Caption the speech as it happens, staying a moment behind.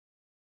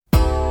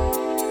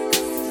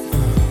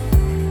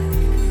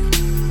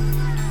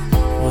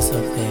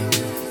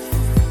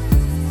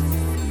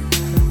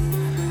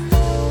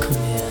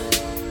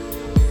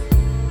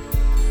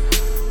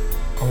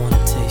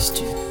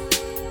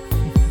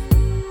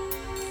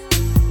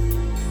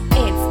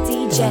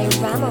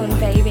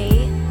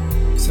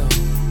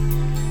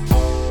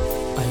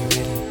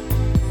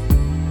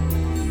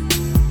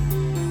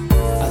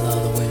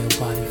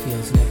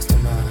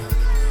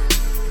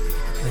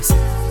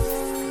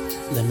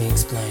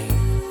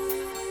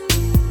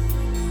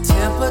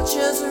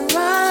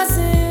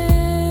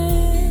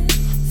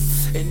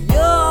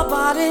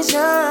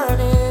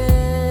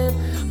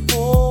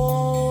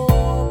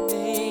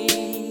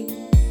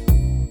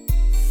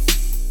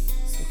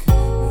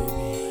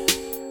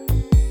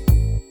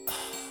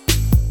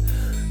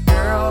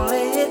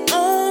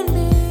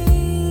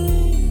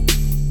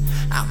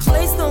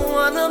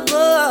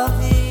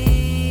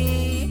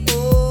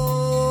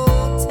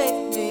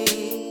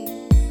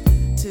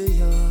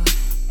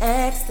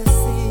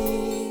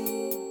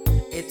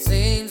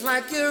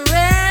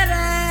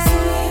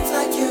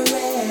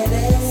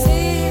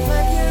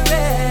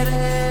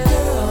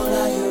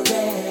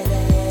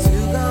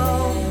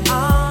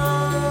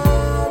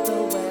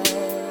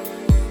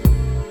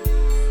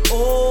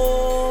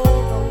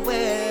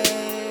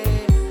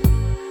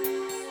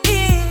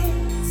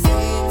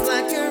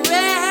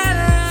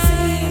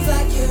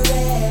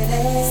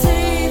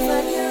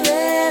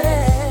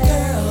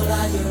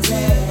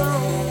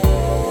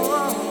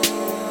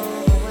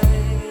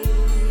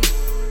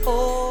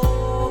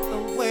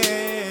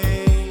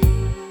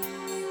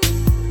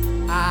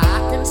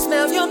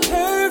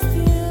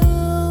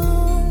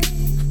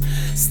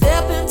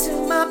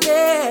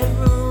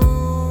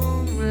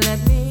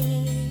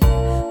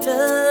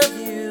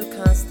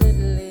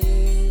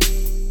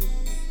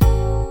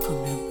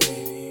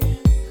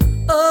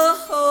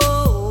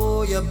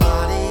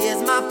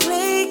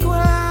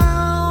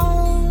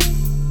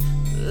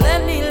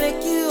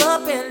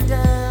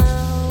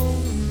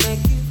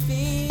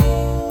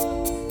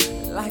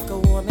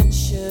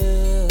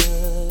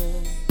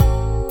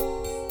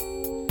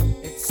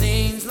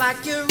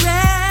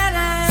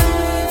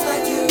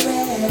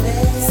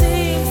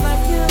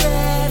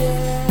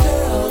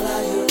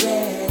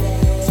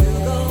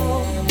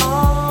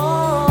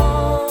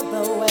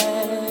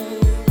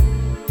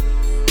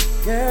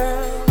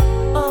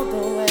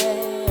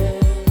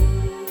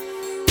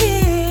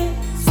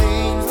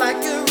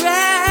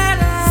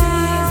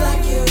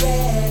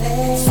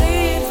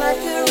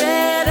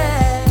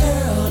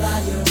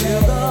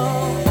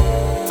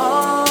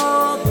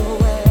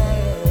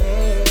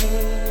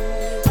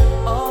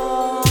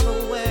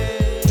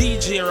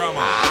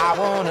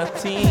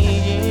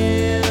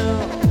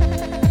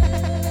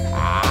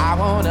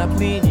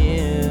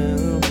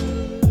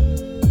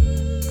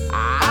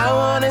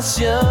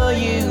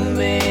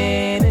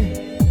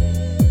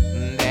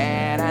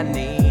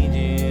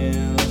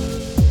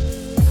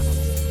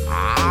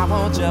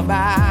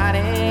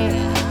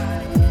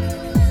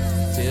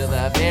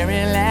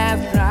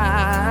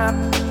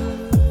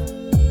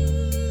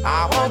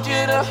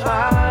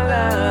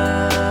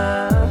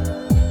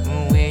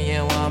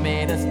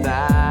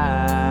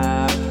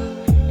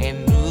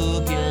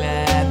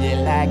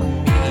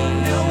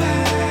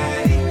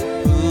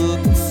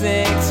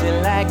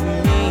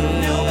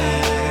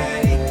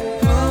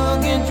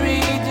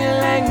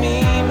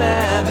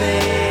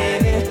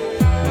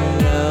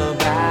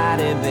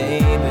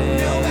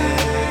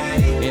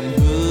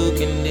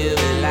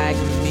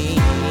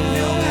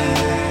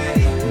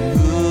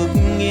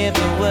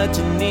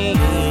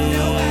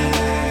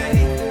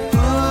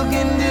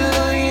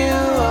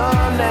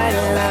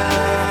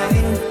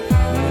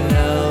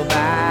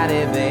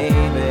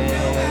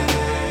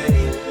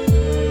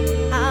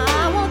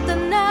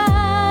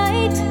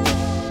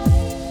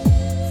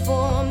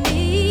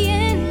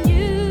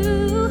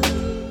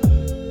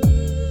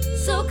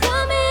So come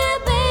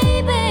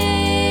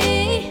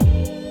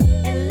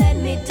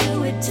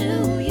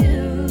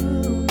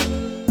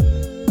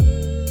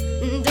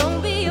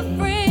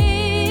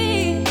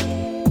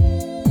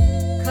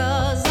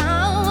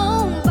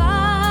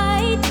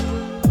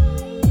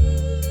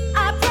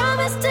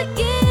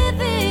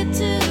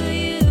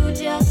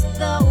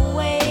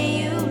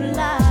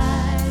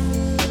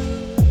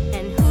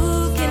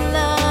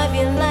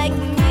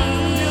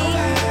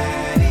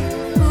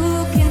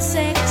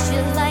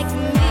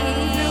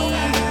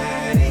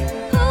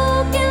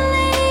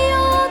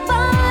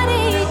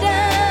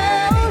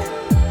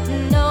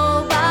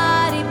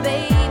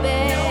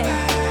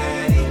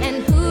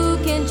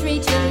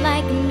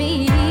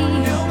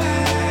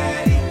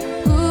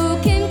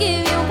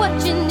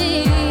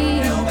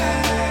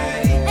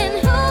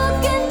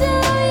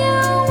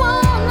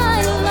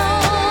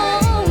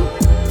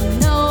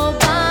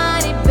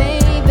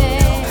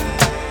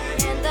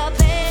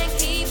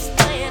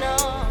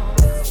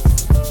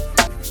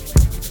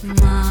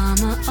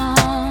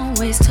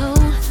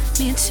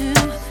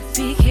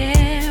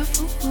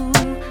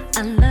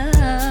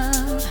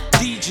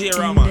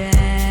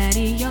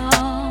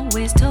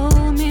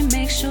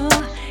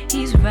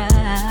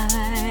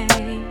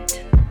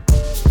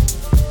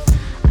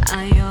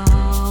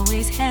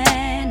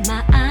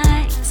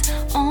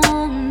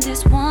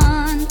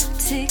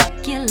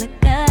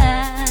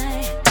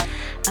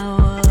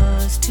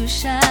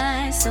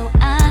shy, so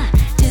I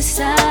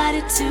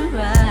decided to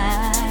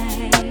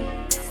write.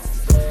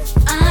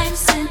 I'm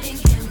sending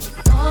him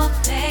a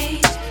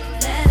 4-page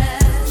letter,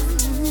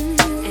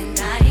 and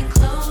I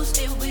enclosed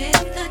it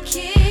with a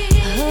kiss.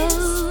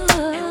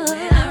 And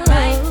when I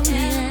write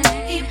him,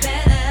 he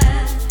better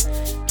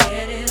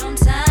get it on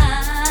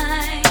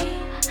time.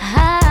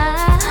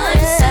 I'm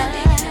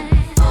sending him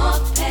a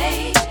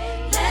 4-page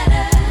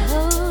letter,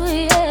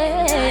 and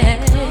I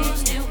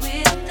enclosed it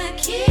with a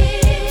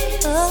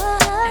kiss.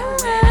 And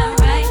when I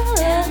write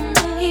him,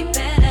 he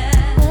better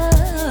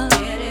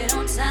get it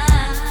on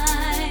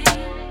time.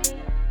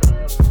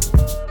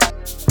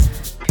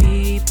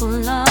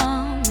 People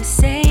always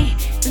say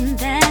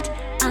that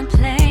I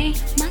play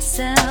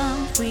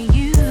myself with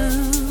you.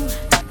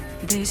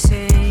 They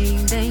say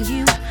that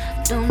you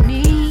don't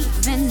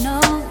even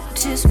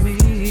notice me.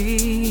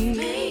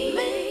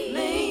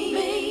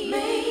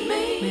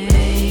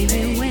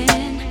 Maybe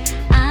when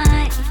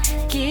I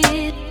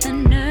get the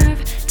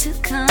nerve to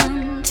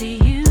come to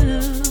you,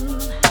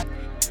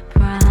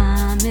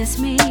 promise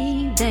me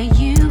that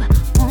you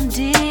won't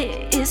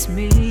diss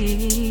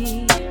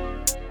me.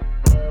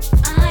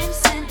 I'm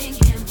sending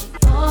him a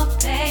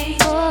 4-page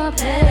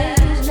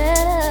letter,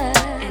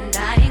 and I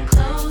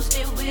enclosed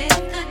it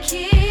with a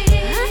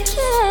kiss.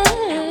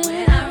 And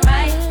when I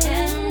write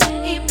him,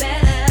 he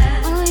better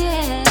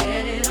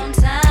get it on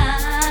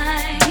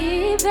time.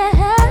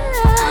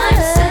 I'm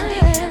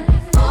sending him a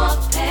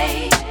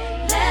 4-page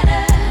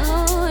letter,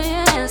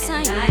 and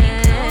I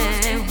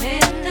enclosed it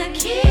with a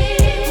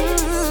kiss.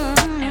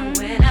 And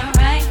when I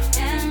write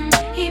him,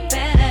 he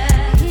better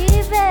get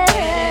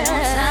it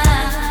on time.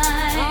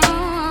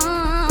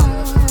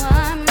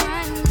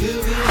 You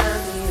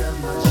remind me of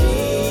my G.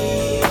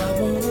 I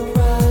wanna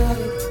ride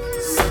it,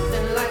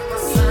 something like my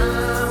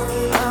sound.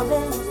 I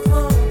wanna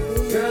pump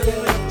it, girl, you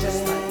look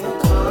just like my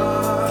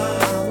car.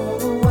 I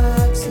wanna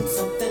wax it,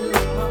 something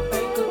like my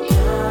bank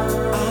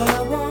account.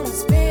 I wanna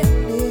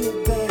spend it,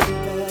 baby.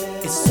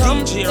 It's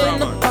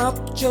something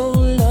about your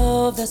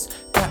love that's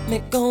got me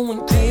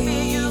going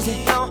crazy.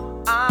 You know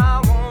I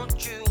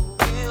want you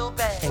real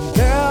bad. And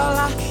girl,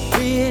 I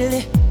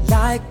really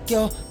like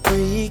your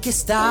freaky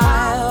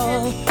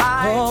style.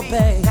 Oh,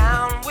 babe.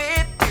 Down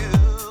with you.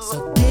 So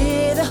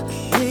get a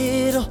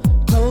little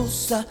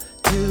closer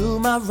to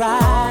my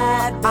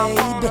ride, baby.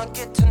 I wanna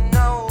get to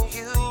know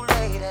you,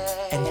 lady.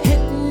 And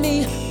hit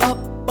me up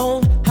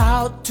on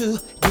how to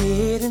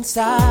get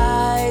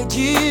inside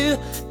you.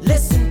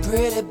 Listen,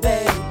 pretty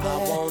baby, I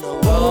wanna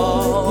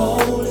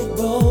roll it,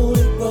 roll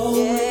it, roll it.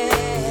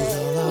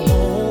 Yeah,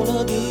 all I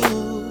wanna do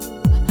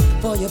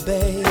for you,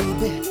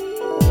 baby.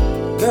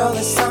 Girl,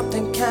 there's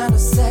something kinda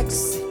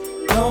sexy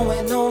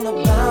going on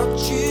about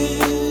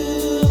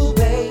you,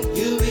 babe.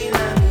 You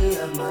remind me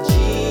of my G.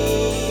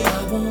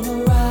 I wanna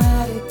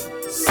ride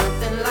it,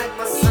 something like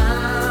my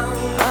sound.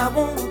 I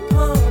wanna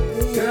pump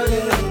it, girl,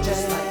 you look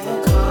just like my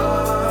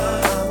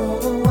car. I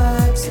wanna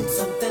wax it,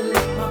 something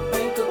like my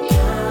bank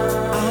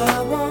account.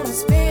 I wanna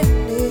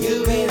spend it, you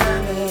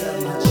remind me of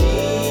my G.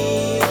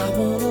 I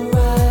wanna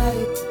ride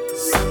it,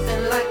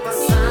 something like my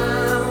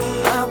sound.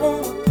 I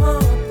wanna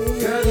pump it,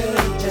 girl, you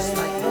look just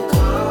like my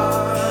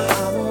car.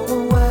 I wanna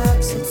wax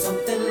it,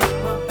 something like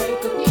my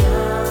bank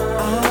account.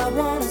 I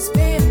wanna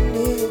spend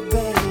it,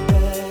 baby.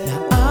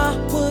 Now I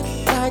would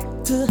like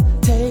to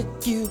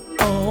take you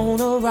on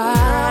a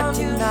ride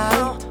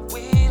tonight.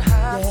 We'd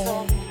have so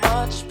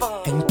much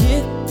fun and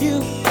give you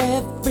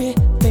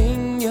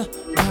everything your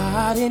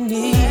body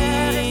needs.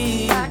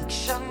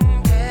 Satisfaction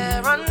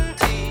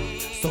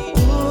guaranteed. So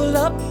pull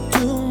up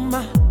to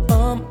my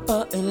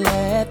bumper and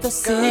let the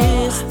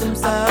system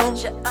sound.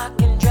 I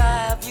can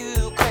drive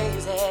you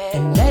crazy.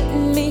 And let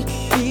me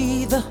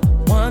be the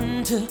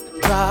one to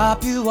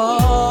drop you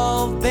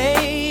off,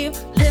 babe.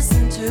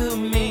 Listen to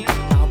me. I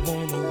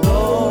wanna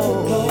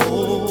roll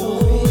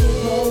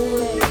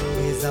it.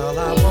 Is all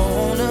I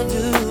wanna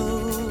do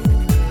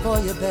for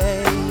you,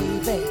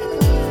 baby.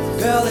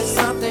 Girl, there's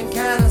something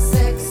kinda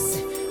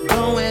sexy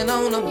going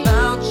on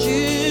about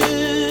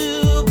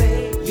you,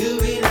 babe. You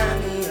remind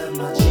me of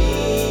my G.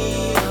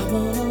 I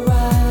wanna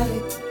ride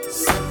it,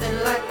 something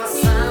like my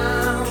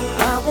sound.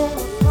 I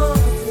wanna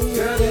pump it,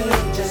 girl, you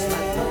look just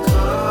like my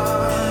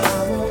car.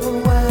 I wanna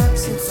wax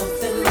it,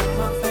 something like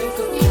my bank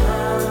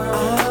account.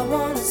 I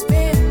wanna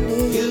spend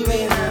it, you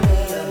remind me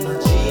of my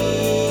G.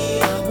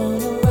 I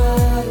wanna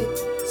ride it,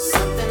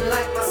 something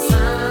like my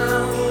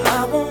sound. I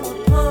wanna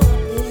pump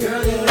it,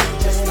 girl, you look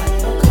just like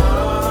my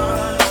car.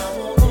 I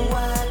wanna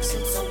wax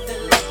it,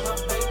 something like my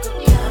bank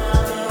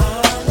account.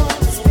 I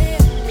wanna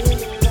spend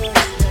it,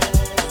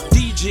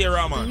 DJ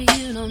Raman. Baby,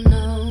 you don't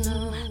know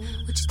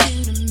what you do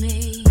to me.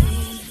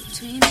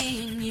 Between me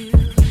and you,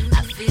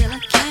 I feel a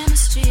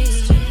chemistry.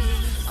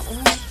 I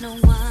won't let no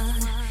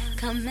one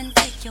come and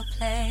take your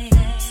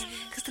place.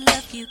 'Cause the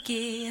love you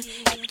give,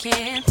 it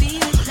can't be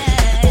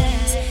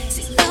replaced.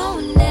 See, no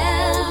one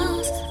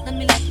else, let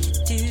me let you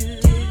do.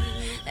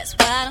 That's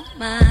why I don't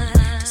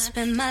mind to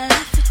spend my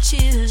life with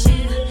you.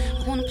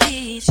 I wanna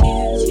please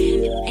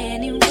you in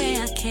any way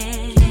I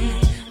can.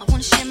 I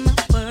wanna share my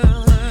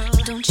world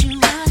Don't you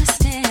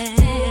understand?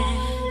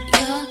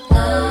 Your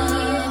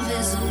love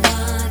is a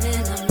one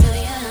in a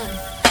million.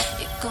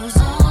 It goes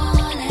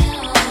on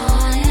and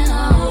on and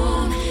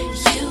on.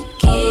 You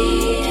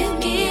give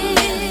me a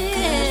really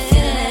good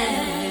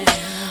feeling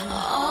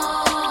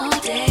all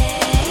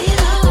day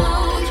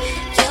long.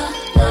 Your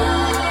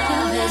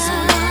love is a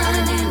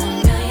one in a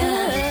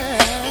million.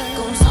 It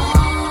goes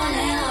on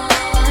and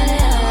on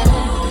and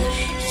on.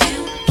 You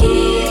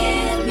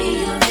give me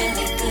a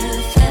really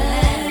good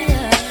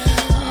feeling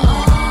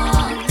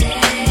all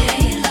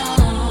day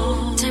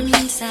long. Turn me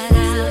inside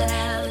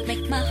out,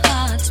 make my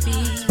heart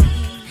beat.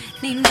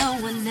 Need no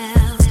one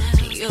else.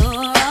 You're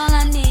all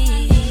I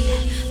need.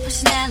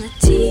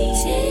 Personality,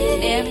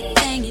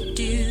 everything you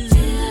do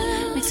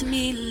makes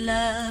me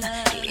love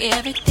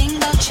everything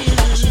about you.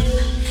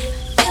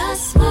 Your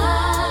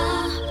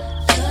smile,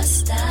 your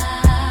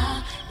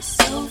style is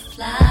so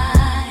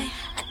fly.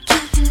 I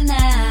can't deny.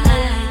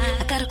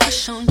 I got a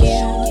crush on you,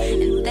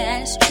 and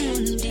that is true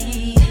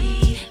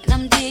indeed. And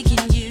I'm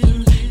digging you.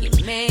 You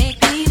make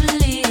me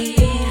believe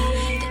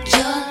that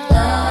your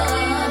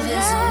love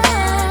is a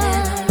one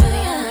in a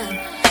million.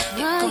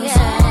 It goes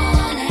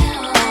on and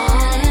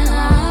on and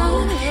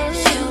on.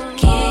 You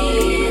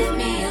give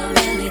me a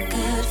really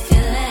good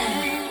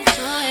feeling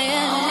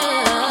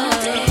all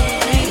day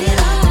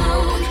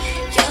long.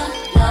 Your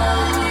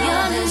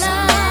love is a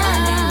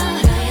one in a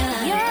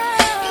million.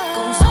 It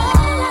goes on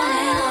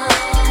and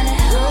on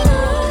and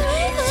on.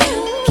 You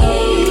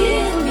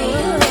give me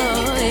a really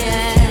good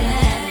feeling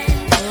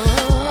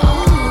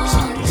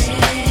all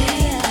day.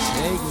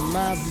 Take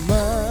my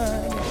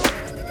money,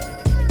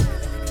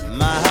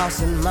 my house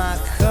and my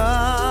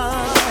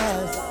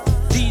cars.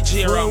 DJ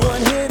For Raman.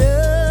 one hit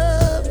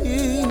of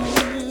you,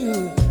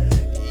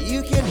 you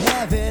can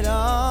have it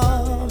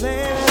all,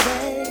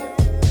 baby.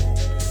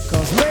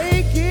 'Cause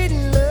making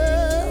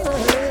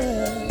love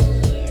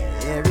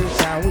every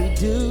time we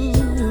do,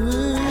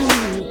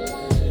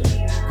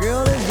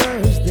 girl, is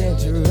worse than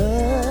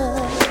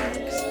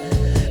drugs.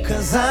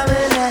 'Cause I'm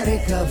an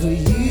addict of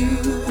you,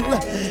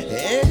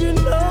 and you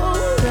know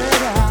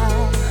that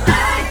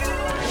I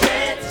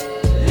can't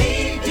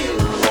leave you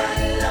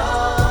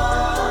alone.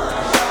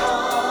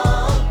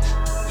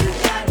 You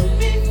got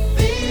me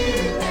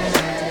feeling,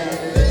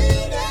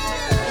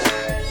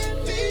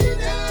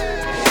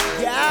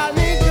 got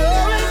me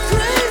going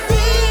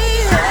crazy.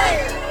 I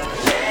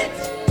can't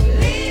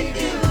leave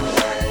you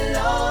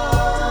alone.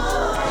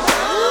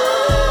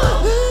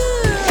 You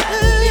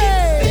got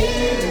me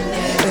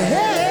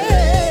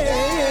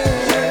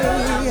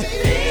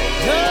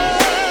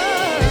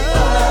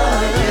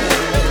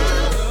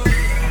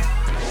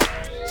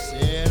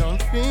said I'm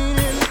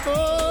feeling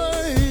for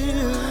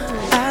you.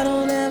 I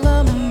don't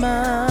ever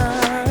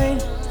mind.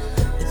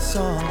 It's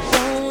all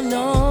going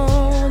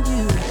on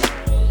you,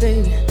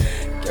 baby.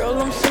 Girl,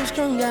 I'm so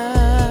strung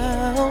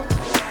out.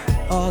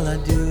 All I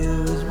do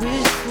is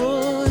wish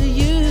for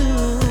you.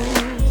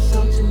 So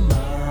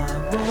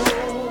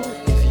tomorrow,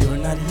 if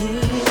you're not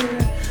here,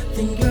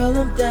 then girl,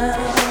 I'm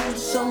down.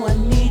 So I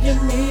need you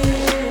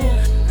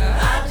near. I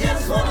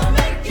just wanna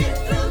make it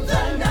through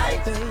the night,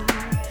 baby.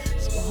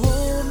 So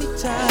hold me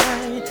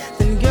tight,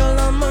 then girl,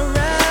 I'm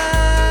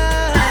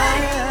around. I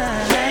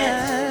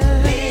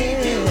can't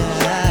leave you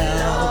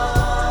alone.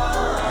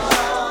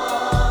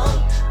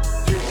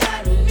 You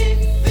got me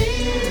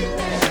feeling,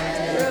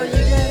 girl,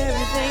 you got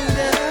everything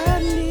that I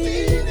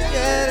need.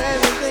 Got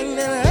everything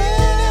that I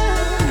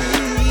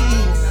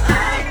need.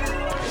 I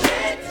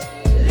can't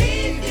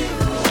leave you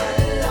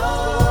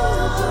alone.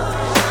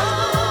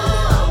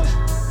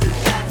 You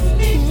got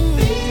me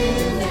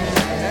feeling.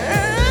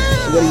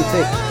 So what do you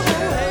think?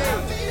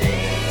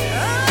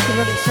 It's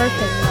really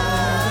perfect.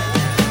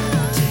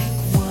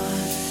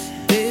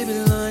 Baby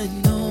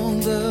lying on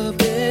the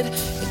bed,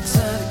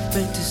 exotic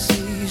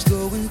fantasies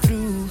going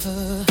through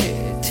her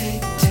head.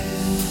 Take two.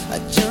 I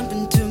jump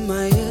into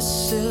my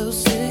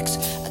SL6.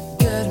 I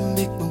gotta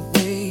make my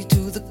way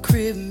to the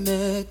crib,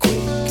 man,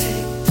 quick.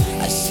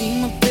 I see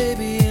my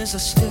baby as I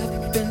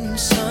step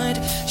inside.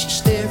 She's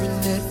staring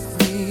at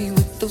me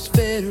with those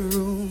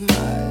bedroom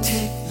eyes.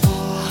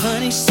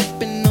 Honey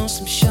sipping on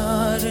some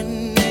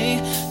Chardonnay.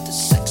 The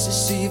sex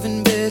is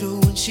even better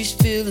when she's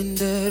feeling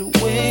that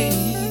way.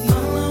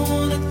 All I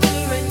wanna do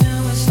right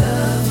now is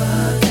love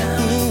her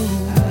down.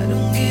 I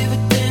don't give a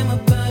damn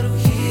about who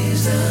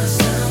hears the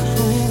sound.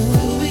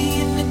 We'll be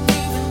in the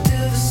groove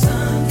until the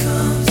sun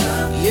comes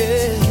up.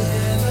 Yeah.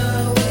 Together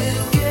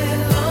we'll get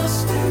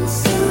lost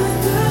inside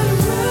the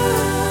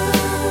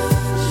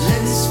rush.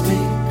 Let's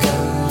make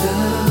our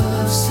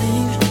love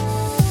sing,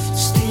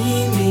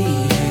 steamy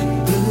and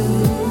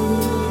blue.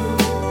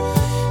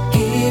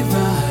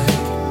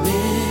 Erotic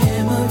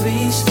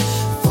memories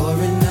for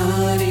an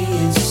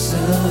audience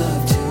of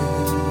two.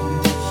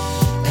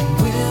 And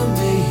we'll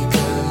make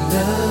our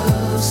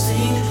love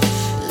sing.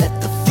 Let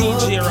the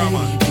DJ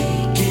Raman.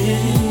 foreplay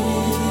begin.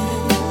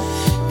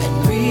 And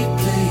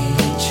replay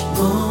each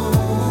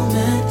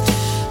moment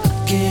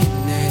again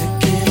and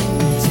again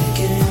and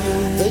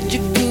again. The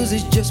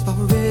jacuzzi's just about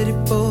ready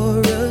for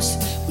us.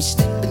 We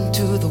step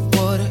into the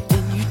water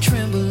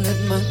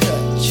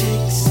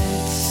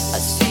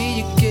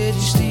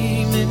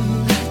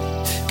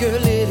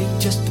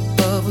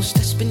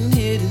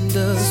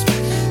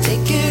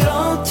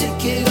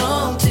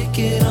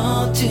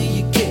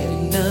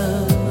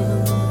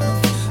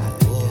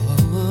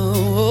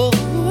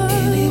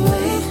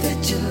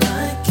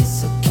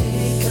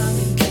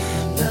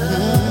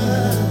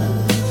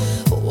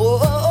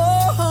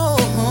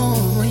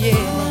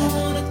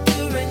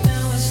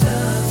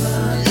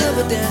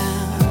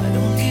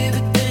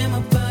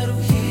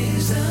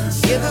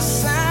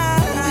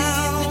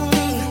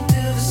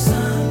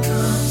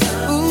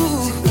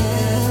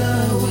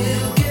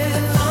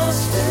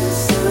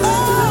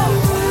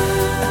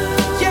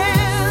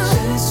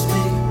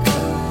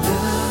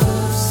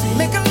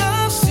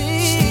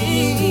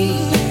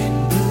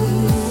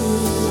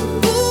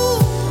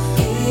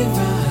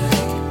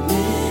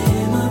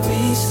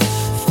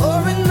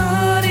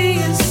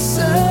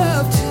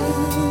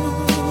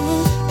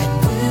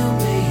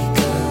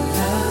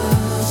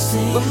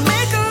We'll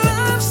make a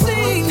love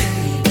scene.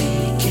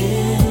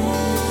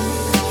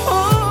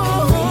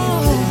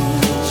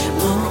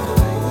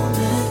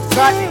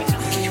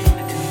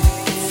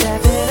 It's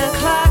 7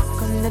 o'clock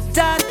on the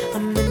dot.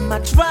 I'm in my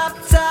drop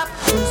top,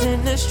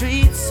 cruising the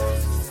streets.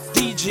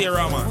 DJ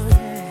Raman.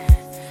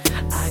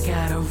 I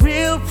got a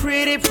real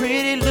pretty,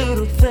 pretty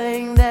little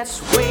thing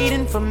that's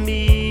waiting for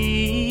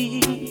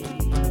me.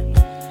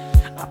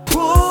 I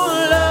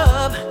pull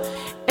up,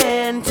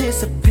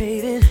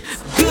 anticipating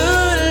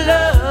good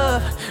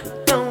love.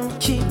 Don't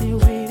keep me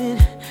waiting.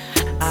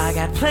 I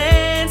got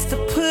plans to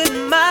put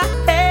my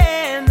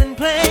hand in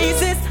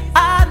places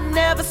I've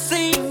never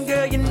seen.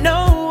 Girl, you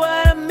know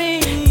what I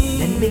mean.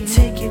 Let me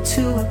take you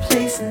to a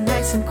place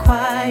nice and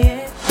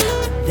quiet.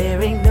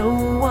 There ain't no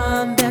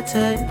one there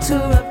to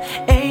interrupt.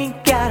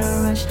 Ain't gotta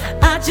rush.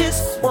 I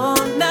just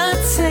wanna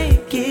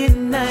take it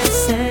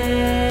nice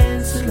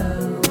and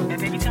slow. Hey,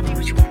 baby, tell me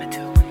what you wanna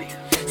do with me.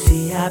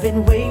 See, I've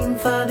been waiting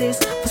for this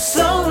for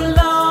so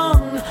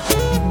long.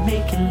 We're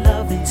making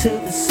love until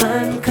the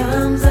sun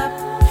comes up.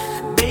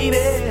 Baby,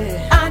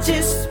 I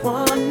just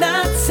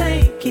wanna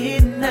take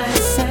it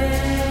nice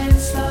and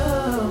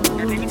slow.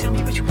 Hey, baby, tell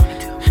me what you wanna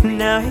do with me.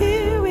 Now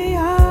here we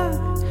are,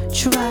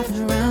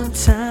 driving around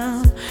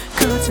town,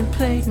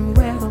 contemplating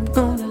where I'm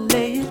gonna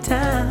lay it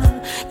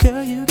down.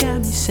 Girl, you got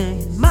me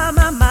saying, my,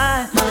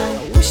 I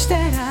wish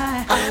that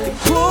I could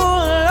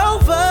pull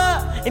over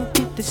and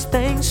get this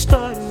thing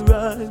started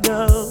right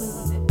now.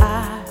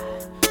 I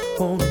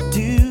wanna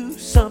do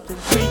something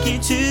freaky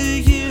to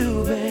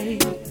you,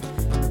 babe.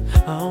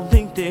 I don't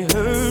think they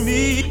heard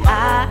me.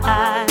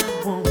 I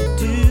wanna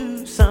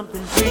do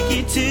something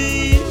freaky to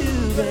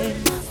you, babe.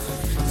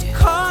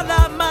 Call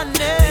out my name.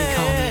 They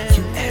call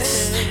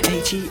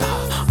me USHERAYMOND.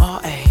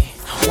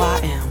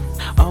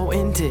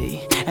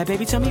 Hey,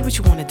 baby, tell me what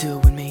you wanna do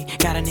with me.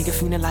 Got a nigga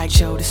feeling like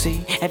show to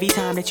see. Every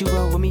time that you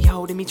roll with me,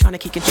 holding me, trying to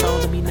keep control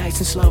of me nice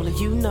and slowly.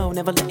 You know,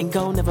 never letting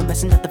go, never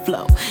messing up the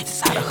flow. This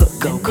is how the hook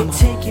go. Come on.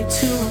 Take you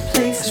to a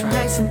place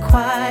nice and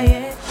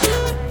quiet.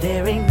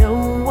 There ain't no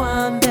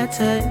one there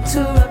to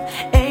interrupt.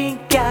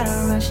 Ain't gotta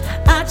rush.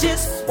 I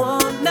just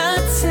wanna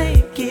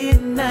take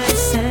it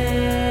nice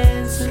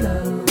and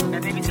slow. Now,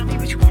 baby, tell me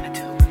what you wanna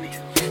do with me.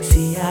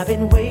 See, I've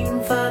been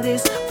waiting for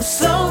this for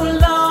so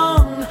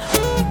long.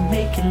 We're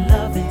making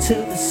love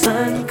until the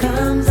sun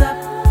comes up.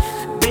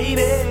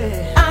 Baby,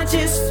 I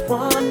just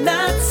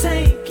wanna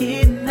take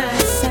it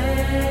nice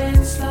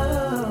and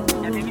slow.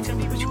 Now, baby, tell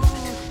me what you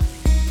wanna do.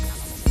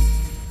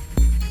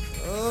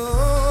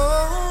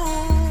 Oh,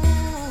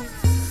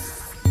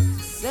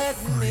 set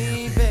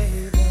me,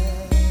 baby.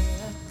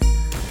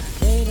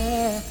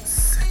 Lady,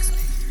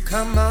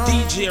 come on.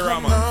 DJ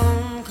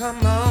Raman.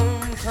 Come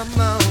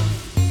on.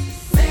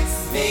 Sex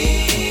me,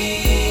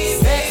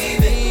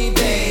 baby,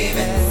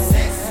 baby.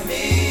 Sex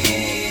me,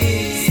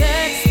 baby.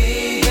 Sex me,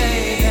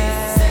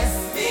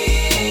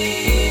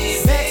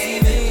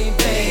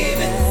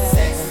 baby.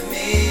 Sex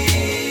me,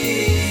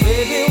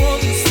 baby.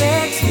 Won't you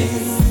sex me?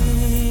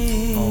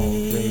 Oh,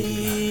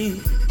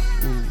 baby.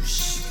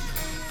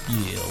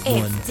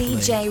 Yeah, It's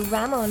DJ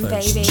Ramon,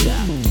 baby.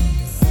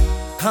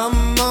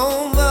 Come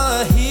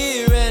over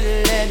here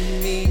and let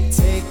me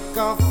take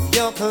off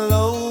your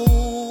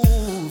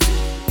clothes.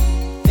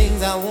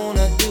 Things I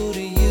wanna do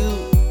to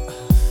you,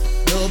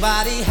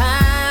 nobody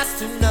has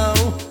to know.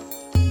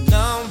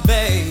 No,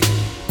 babe.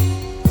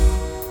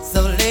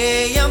 So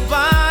lay your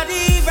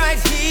body right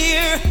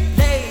here,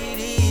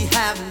 lady,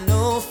 have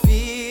no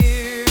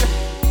fear,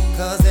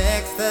 'cause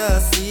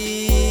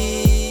ecstasy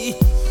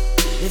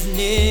is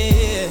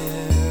near.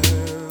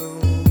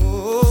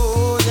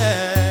 Oh,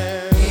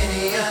 yeah.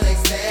 Any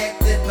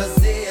unexpected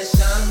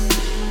position,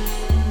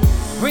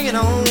 bring it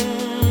on.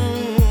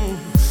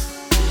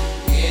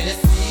 In a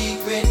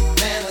secret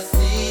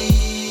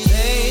fantasy,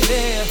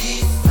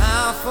 baby,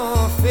 I'll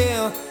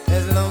fulfill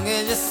as long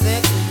as you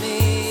sex me.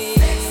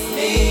 Sex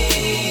me,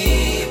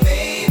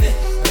 baby,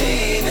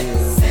 baby.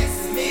 Sex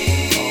me,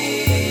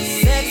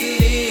 baby. Sex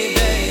me,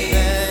 baby,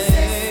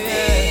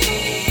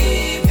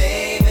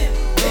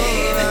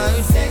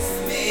 baby. Sex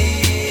me,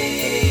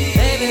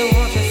 baby.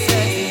 Won't you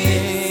sex me?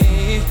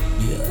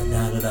 Yeah,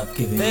 now that I've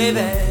given you Baby.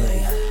 one play,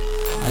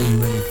 are you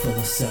ready for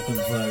the second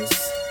verse?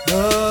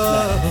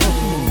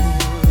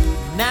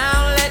 Now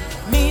let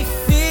me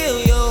feel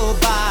your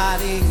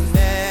body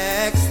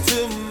next to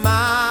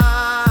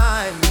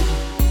mine,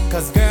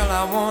 'cause girl,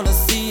 I wanna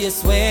see you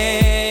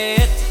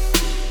sweat.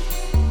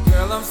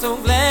 Girl, I'm so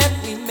glad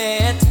we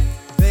met,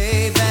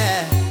 baby.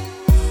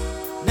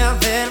 Now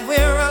that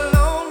we're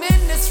alone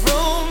in this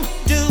room,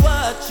 do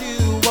what you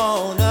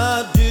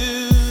wanna do,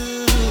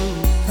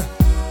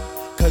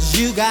 'cause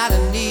you got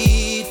a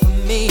need for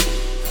me,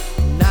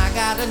 and I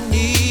got a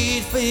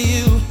need for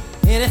you.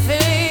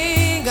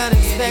 Anything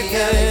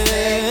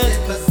unexpected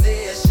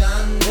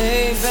position,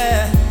 baby,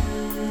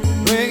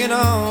 bring it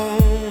on.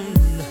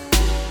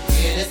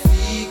 In a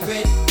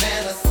secret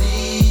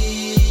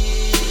fantasy,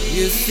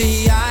 you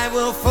see, I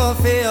will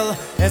fulfill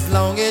as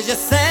long as you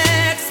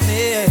sex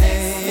me.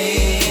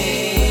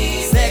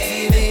 Sex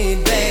me,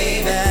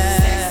 baby.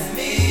 Sex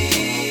me,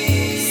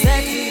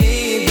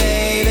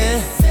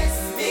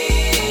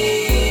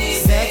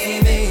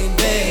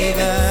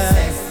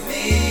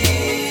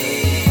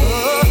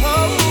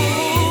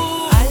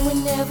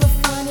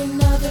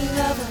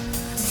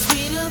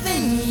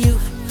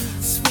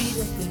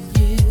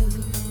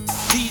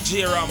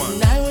 DJ Raman.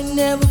 And I would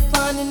never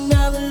find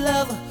another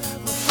lover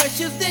more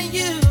precious than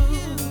you,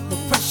 more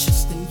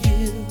precious than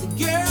you. The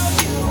girl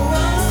you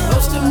are.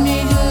 Close to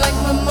me, you like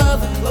my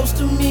mother. Close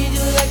to me, you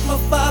like my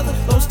father.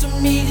 Close to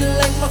me, you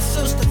like my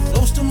sister.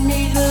 Close to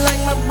me, you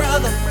like my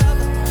brother.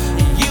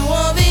 You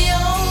are the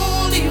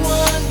only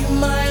one, you're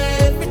my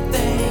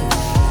everything.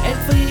 And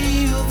for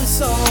you, the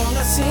song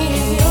I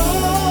sing.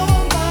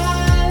 All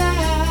my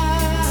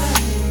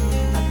life,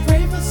 I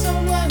pray for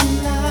someone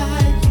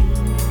like you.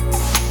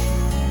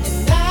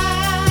 And I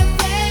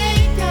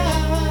thank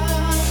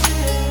God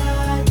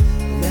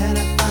that I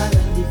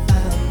finally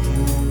found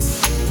you.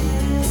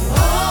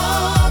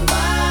 All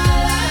my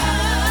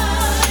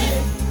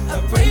life, I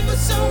pray for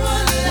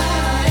someone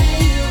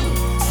like you.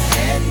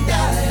 And I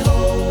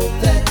hope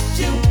that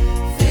you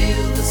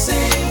feel the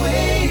same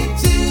way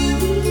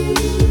too.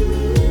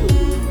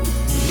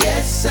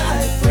 Yes, I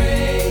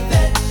pray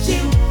that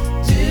you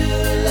do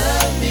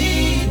love me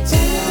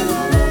too.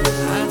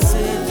 I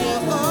said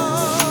you're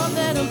all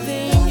that I'm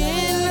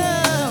thinking of,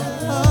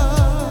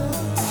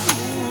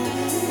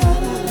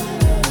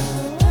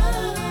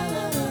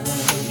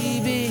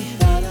 baby.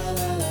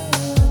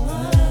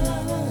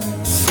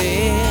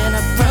 Said I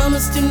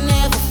promised to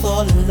never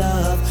fall in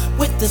love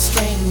with a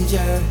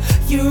stranger.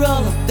 You're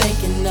all I'm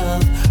thinking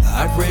of.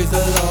 I praise the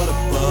Lord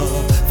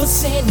above for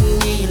sending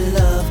me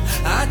love.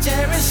 I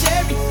cherish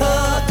every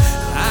hug.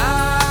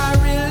 I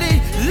really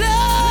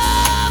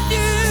love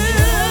you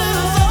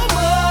so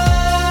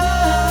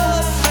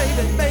much,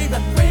 baby, baby. I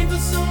pray for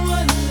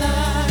someone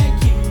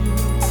like you.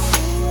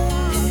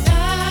 And I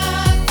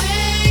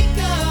thank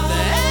God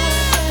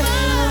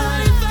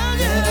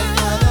that I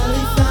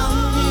finally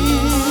found you.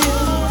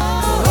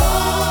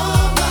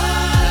 All my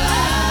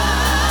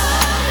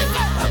life,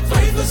 I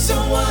pray for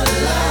someone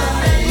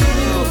like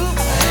you.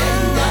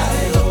 And I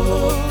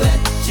hope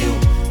that you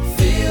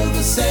feel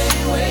the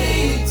same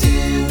way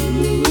too.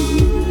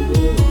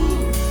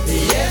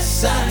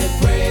 Yes, I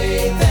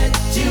pray that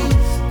you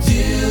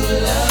do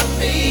love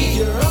me.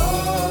 You're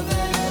all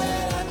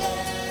that I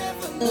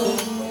ever knew.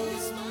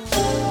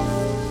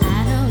 I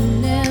don't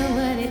know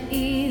what it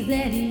is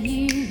that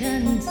you've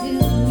done to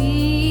me,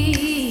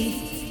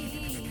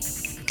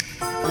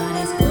 but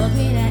it's caused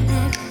me to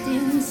act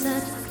in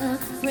such a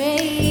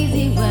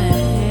crazy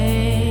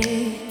way.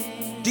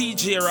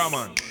 DJ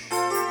Raman.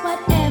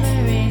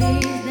 Whatever it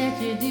is that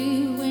you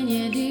do when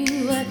you do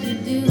what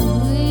you're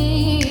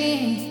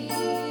doing,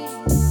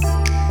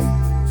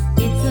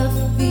 it's a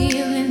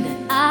feeling that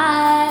I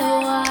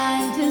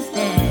want to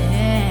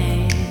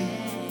stay.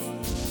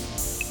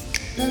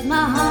 'Cause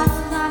my heart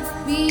starts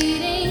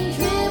beating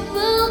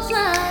triple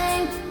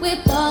time with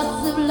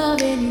thoughts of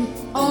loving you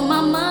on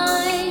my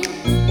mind.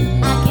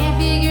 I can't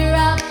figure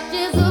out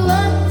just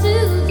what to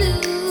do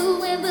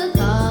when the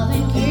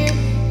calling here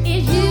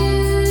is you.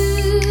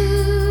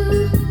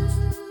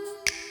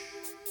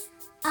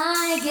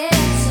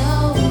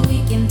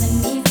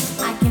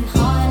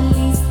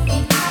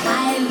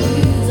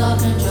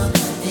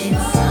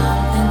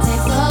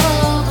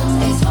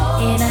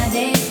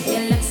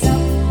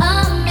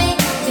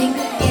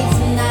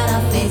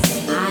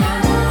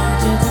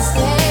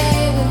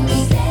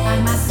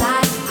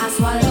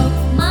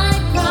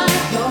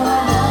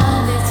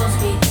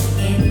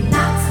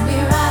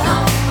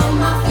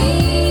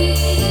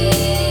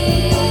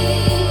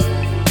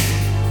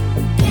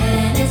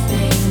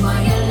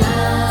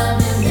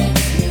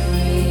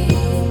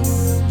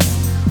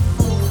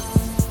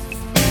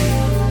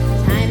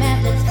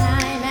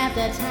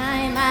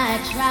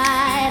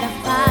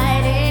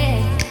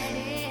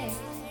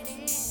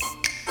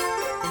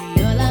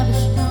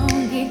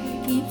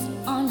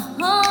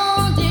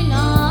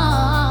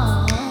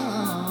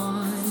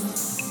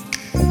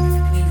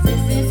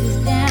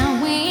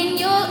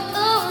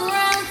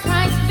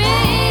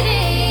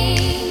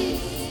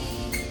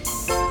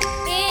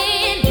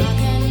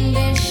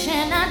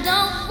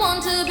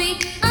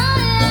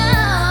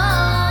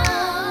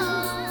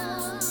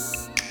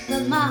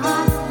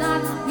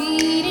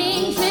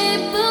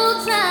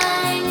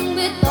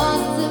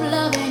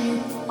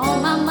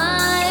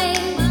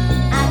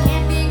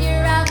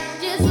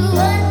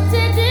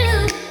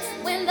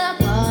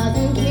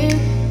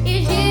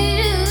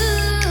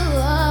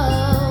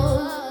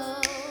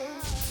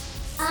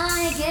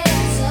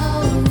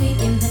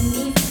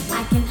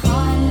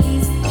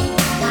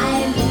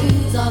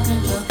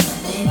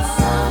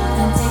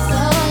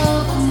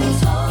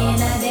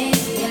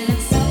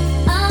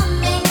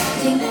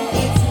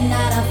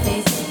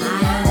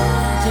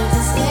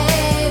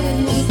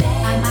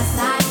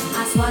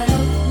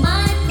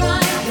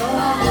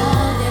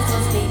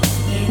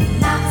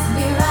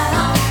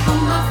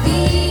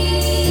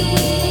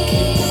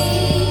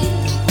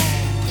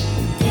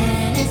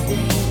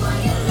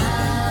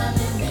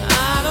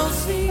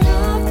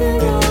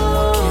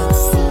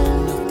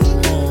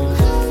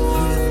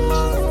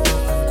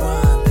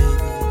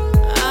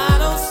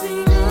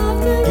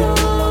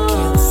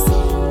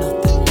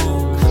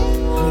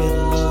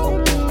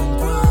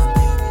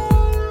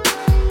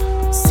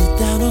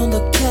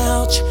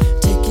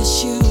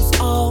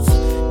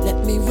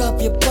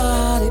 up your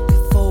body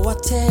before I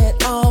tear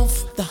it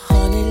off. The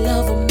honey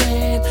lover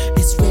man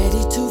is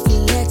ready to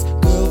flex.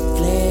 Girl,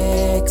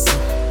 flex.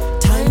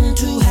 Time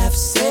to have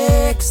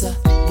sex.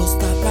 We'll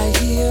stop right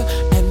here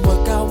and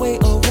work our way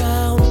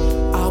around.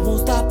 I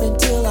won't stop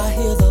until I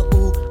hear the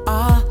ooh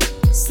ah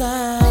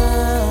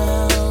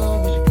sound.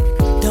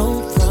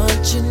 Don't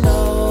front, you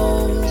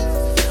know,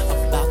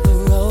 about the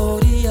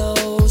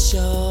rodeo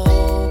show.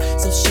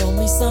 So show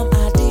me some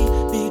ID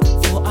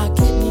before I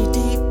get knee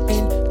deep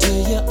into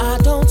you. I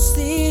don't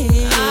see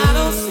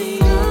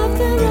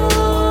nothing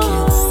wrong.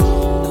 Can't see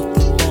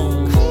nothing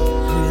wrong.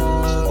 Real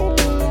little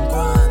bump and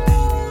grind,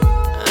 baby.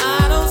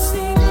 I don't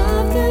see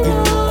nothing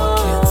wrong.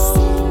 Can't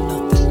see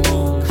nothing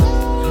wrong.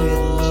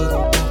 Real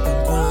little bump and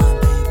grind,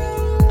 baby.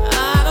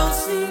 I don't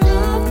see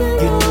nothing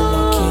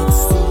wrong. Can't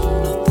see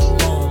nothing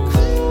wrong.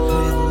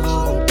 Real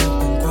little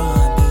bump and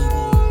grind,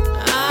 baby.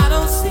 I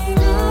don't see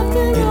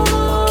nothing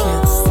wrong.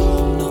 Can't see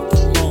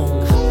nothing wrong.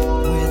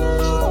 Real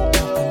little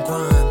bump and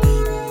grind,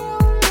 baby.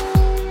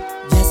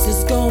 Yes,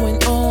 it's going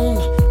on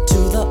to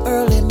the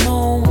early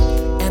morn,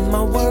 and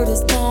my word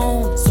is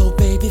bone. So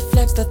baby,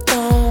 flex the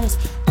thongs.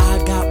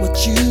 I got what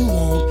you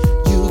want,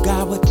 you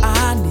got what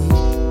I need.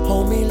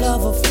 Homie,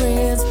 lover,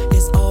 friends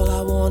is all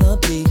I wanna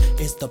be.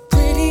 It's the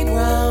pretty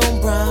brown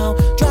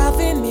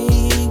driving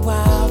me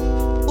wild.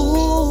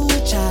 Ooh,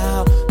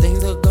 child,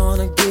 things are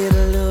gonna get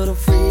a little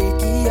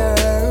freakier.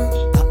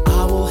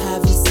 I will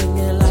have you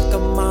singing like a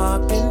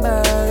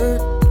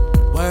mockingbird.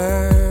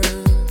 Word,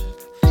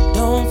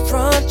 don't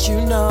front,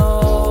 you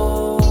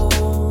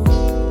know,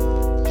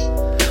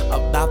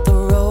 about the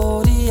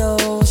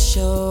rodeo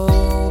show.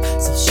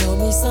 So show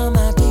me some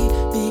ID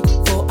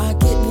before I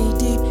get knee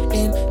deep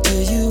into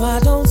you. I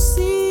don't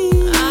see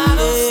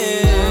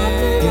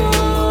nothing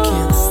wrong.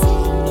 Can't see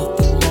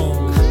nothing wrong.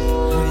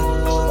 Real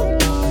little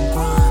bump and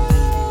grind,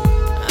 baby.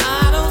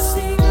 I don't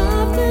see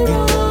nothing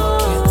wrong.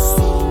 Can't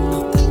see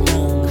nothing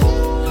wrong.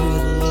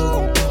 Real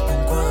little bump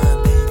and grind,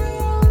 baby.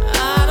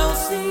 I don't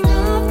see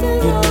nothing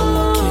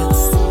wrong. Can't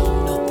see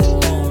nothing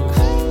wrong.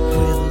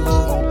 Real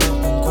little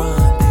bump and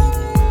grind,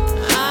 baby.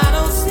 I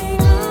don't see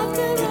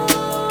nothing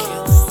wrong.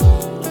 Can't see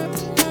nothing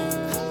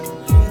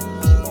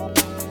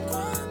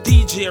wrong.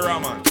 DJ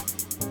Raman.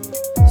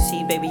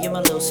 See, baby, you're my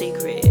little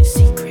secret.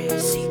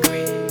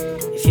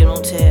 If you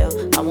don't tell,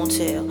 I won't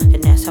tell,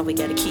 and that's how we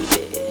gotta keep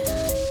it.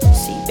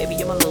 See, baby,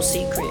 you're my little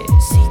secret.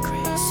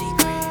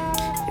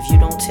 If you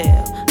don't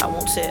tell, I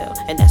won't tell,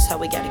 and that's how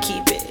we gotta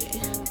keep it.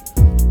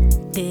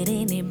 Did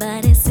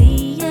anybody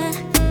see ya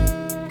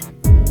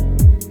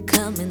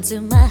coming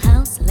to my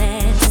house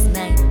last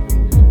night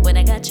when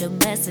I got your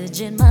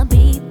message in my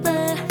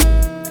beeper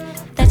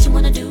that you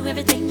wanna do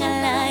everything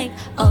I like?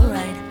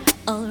 Alright.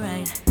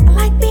 I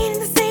like being in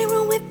the same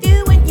room with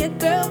you and your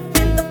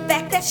girlfriend. The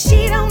fact that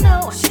she don't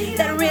know,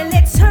 that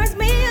really turns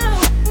me on.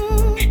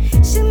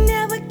 She'll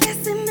never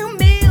guess in a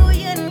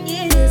million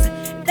years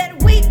that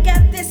we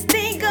got this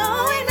thing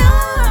going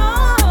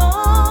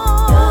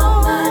on. You're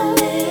my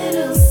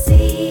little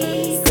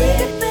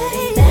secret,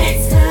 baby.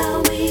 that's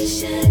how we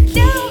should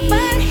keep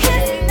Nobody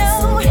has to it. know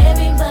So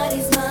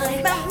everybody's mind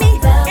about me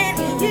about and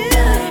you you. and I.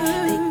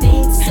 They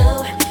think so,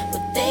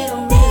 but they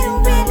don't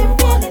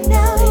really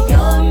know.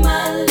 You're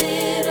my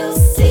little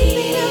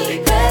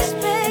secret,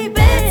 baby.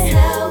 that's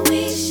how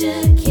we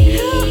should keep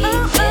it.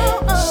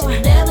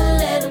 Should never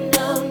let them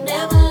know,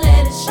 never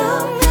let it show.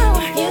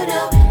 If you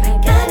know,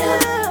 like I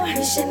know,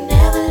 we should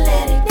never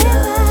let it go.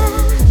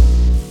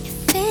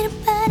 If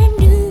anybody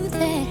knew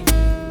that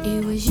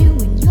it was you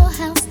in your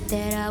house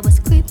that I was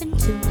creeping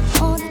to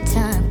all the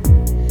time,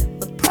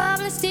 would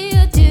probably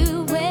still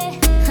do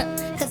it.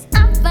 'Cause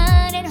I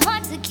find it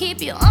hard to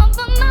keep you off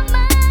of my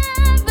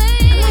mind,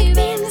 baby. I like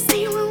being in the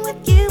same room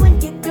with you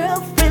and your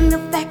girlfriend. The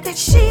fact that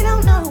she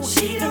don't know,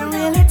 it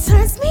really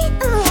turns me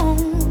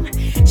on.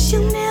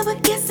 She'll never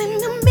guess in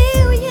a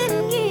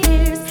million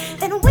years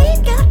that we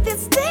got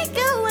this thing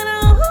going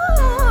on.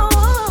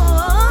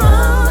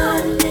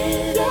 My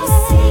little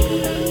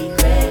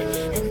secret,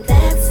 and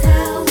that's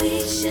how we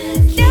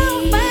should keep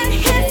Nobody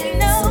has to it.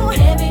 know.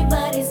 So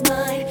everybody's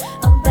mind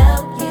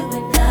about you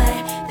and I.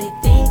 They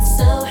think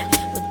so,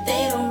 but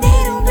they don't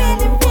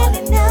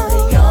really know.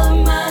 You're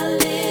my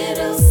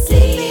little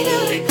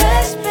secret,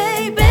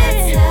 baby.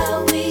 that's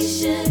how we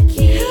should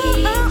keep it.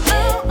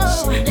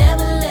 Should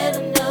never let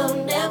them know,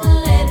 never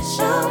let it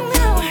show.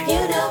 If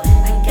you know,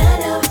 like I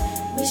know,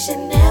 we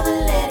should never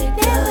let it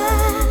go.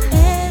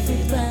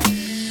 Everybody.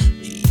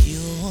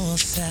 Your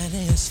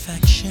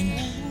satisfaction,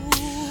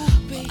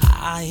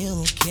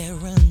 I'll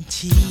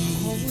guarantee.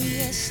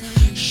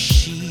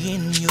 She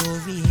in your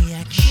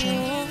reaction,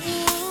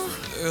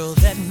 girl,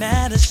 that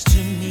matters to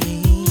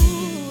me.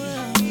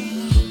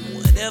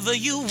 Whatever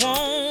you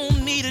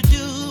want me to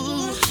do,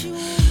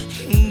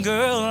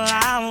 girl,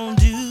 I'll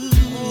do.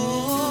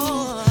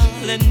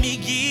 Let me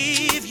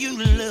give you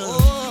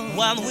love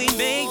while we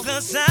make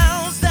the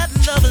sounds that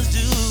lovers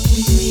do.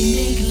 When we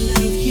make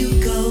love, you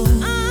go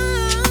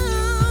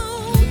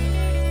out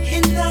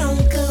and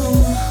I'll go.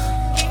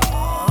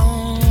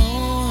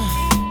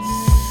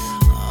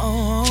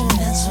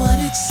 That's what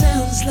it it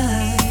sounds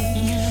like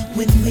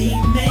when we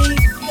make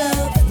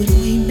love. When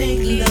we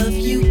make love,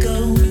 you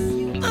go,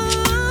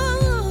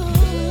 oh,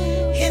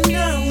 and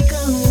I'll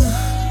go,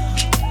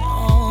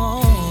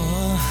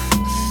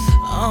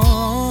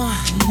 oh.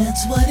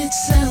 That's what it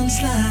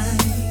sounds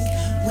like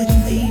when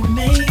we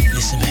make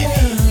Listen, baby.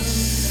 love.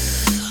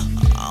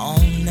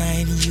 All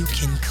night you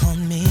can call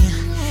me.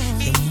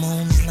 Your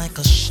moan's like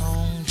a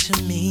song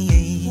to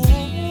me.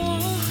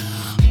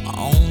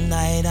 All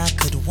night I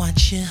could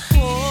watch you.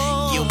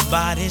 Your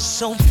body's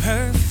so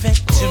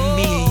perfect to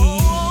me.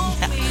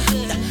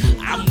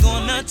 I'm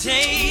gonna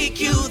take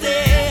you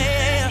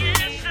there,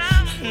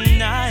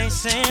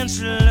 nice and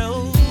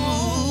slow,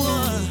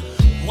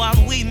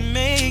 while we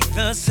make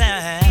the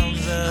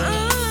sounds of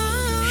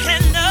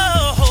and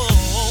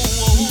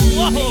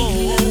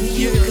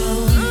You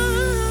go,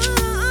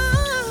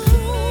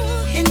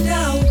 and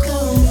I'll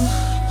go.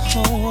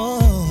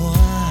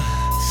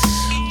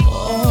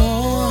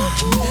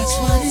 That's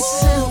what it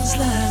sounds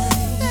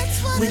like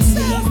when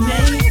we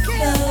make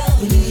love.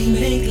 When we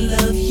make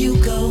love, you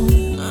go,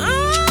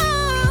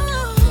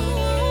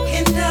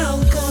 and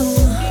I'll go.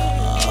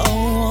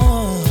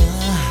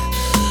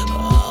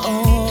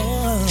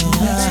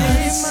 That's what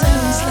it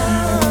sounds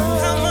like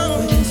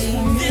when we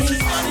make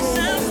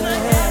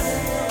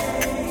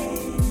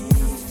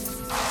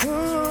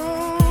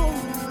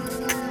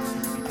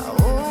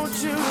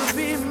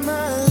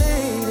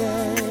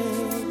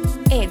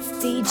It's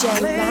DJ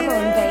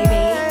Ramon, baby.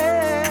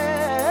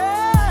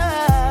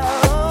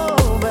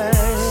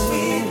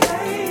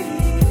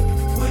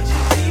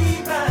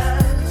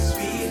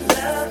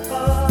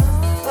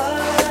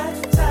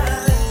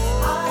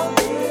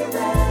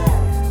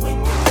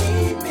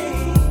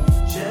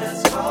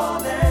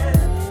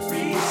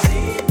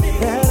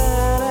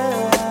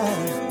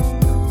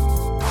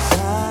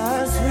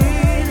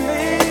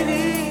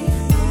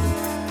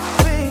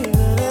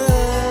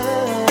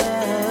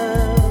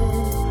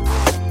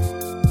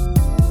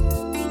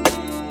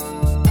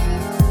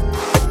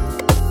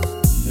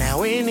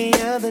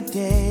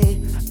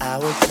 Day, I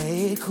would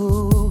play it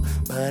cool,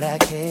 but I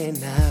can't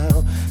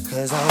now,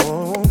 cause I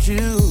want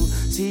you.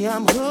 See,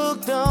 I'm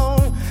hooked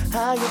on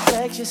how you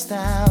flex your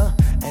style,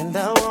 and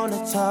I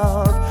wanna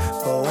talk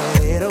for a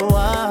little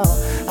while.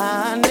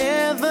 I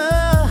never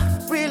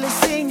really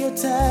seen your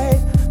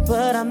type,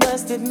 but I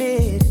must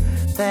admit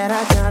that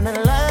I kinda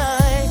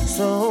like.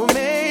 So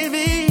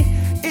maybe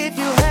if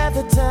you have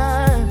the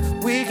time,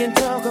 we can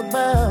talk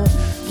about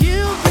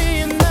you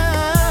being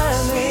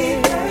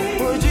mine.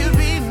 Would you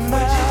be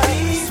mine?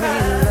 Sweet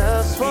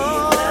love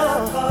for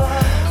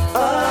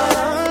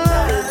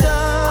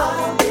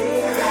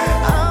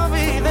I'll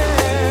be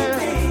there.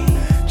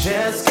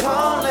 Just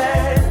call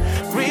and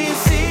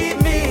receive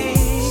me.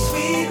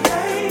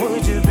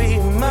 Would you be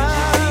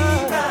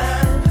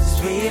mine?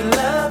 Sweet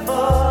love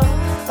for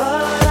a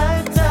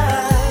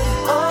lifetime.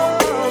 Oh,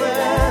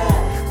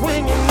 yeah.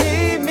 When you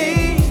need me,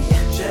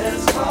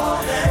 just call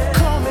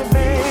me,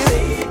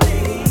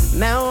 baby.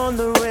 Now on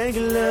the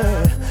regular,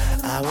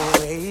 I won't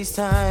waste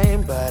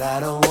time, but I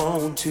don't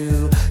want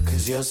to,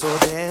 cause you're so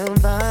damn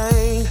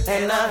fine.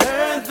 And I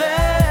heard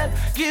that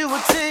you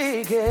were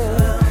taken,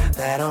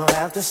 that don't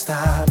have to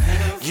stop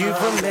you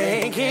from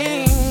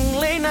making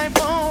late night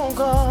phone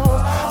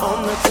calls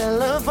on the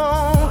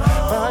telephone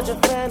about your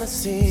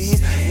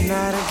fantasies.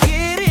 Now to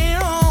get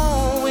it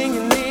on when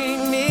you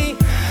need me,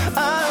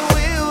 I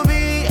will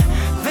be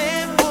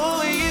there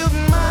for you,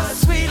 my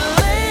sweet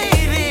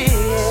lady.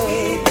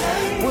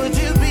 Would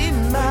you be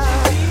my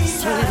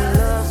sweet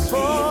love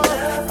for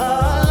a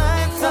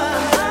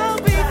lifetime? I'll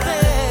be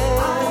there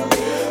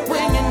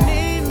when you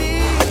need me.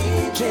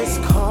 Just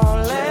call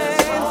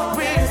and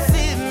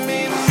receive me,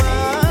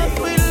 my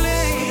sweet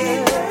lady.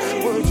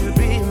 Would you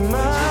be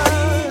my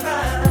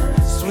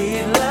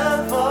sweet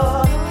love for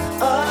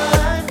a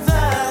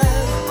lifetime?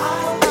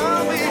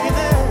 I'll be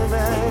there,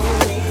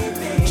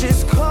 babe.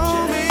 Just call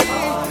me,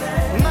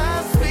 my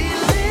sweet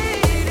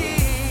lady.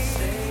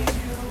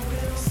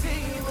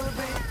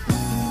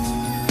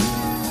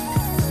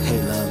 Hey,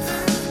 love.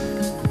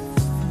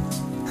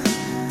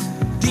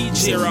 DJ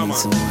Say you need Raman.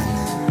 someone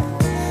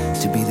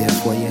to be there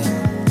for you,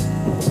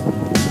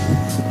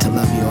 to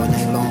love you all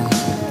night long.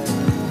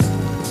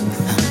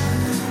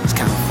 It's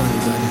kind of funny,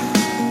 but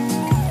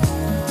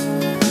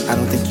I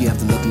don't think you have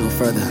to look no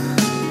further,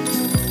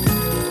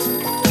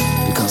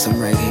 because I'm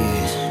right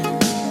here,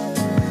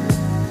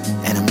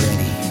 and I'm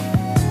ready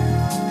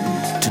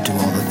to do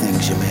all the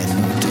things your man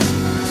would do.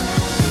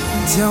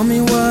 Tell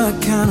me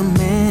what kind of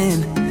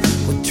man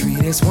would treat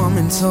this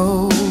woman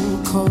so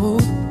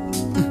cold,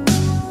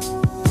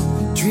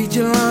 treat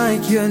you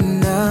like you're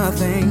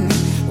nothing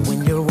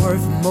when you're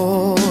worth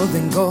more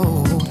than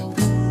gold.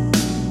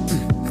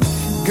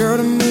 Girl,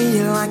 to me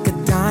you're like a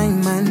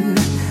diamond.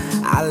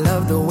 I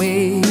love the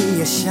way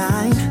you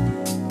shine.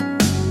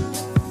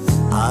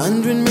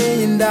 $100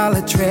 million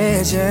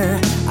treasure,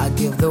 I'd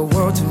give the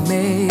world to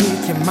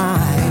make you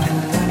mine.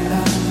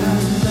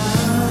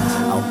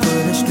 I'll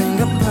put a string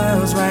of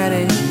pearls right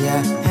in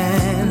your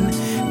hand,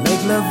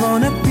 make love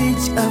on a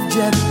beach of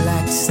jet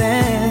black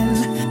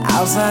sand.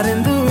 outside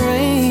in the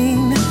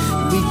rain.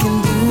 We can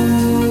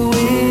do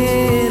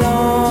it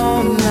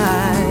all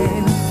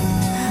night.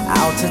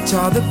 I'll touch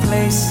all the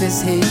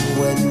places he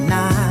would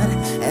not,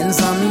 and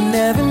some he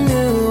never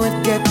knew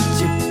would get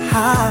you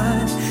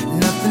hot.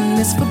 Nothing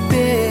is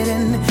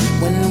forbidden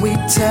when we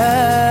touch.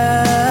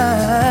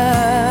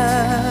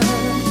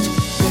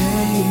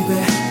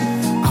 Baby,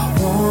 I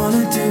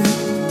wanna do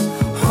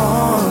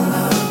all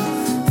of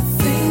the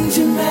things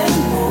your man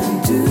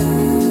won't do.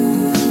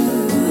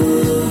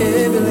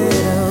 Every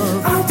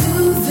little, I'll do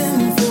them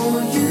for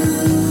you.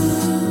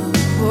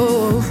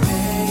 Oh,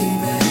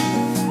 baby,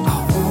 I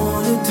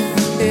wanna do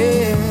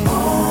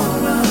all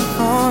of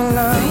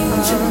the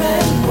things your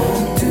man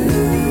won't do.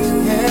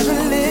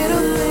 Every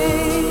little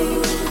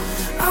thing,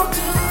 I'll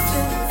do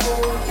them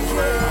for you.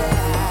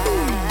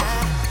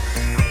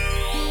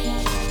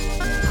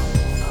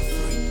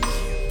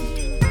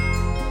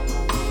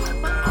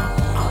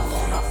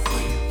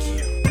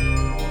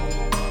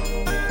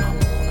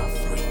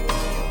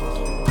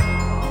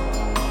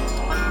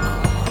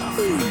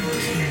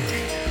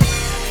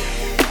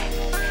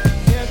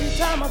 Every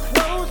time I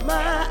close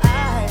my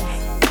eyes,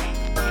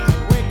 I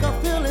wake up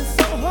feeling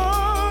so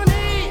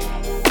horny.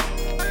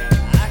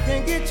 I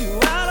can't get you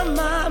out of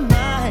my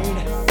mind.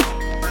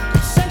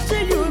 Sexy,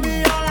 you be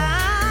all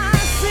I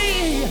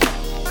see.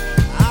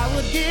 I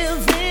would give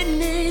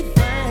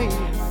anything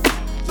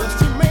just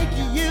to make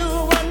you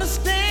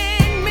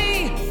understand me.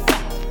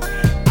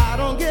 I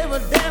don't give a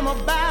damn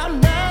about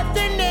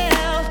nothing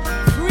else.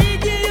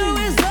 Freaking you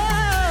is all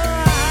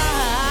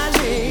I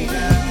need.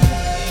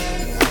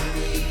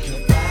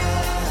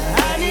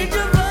 I need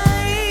your body.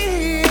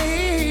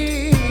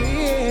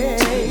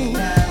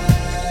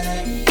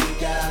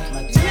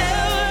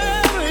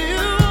 Whatever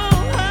you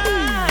want, I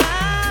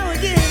will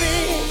give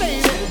it,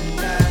 baby.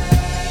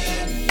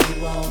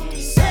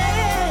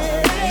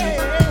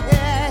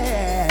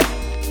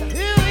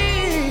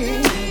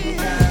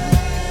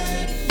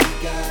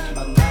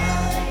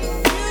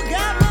 You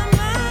got my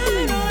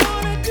mind. All I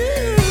wanna do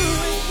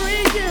is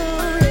freak you.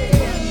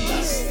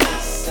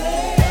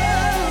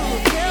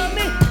 Tell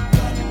me,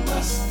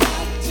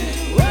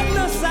 what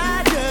must I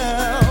do?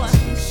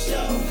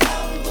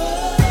 Oh,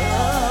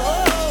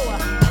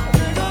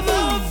 think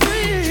about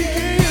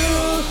freaking you,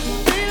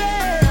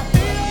 baby.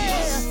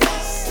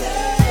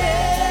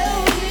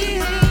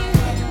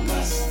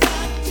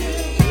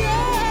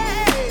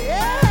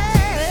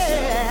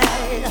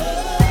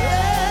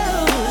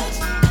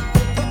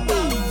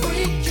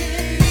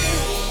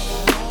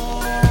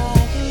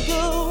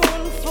 Go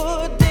on for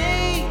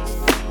days,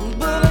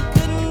 but I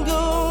couldn't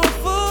go on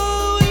for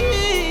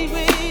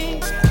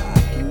weeks. I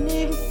can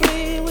even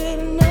play with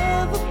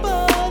another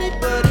body,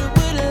 but it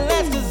wouldn't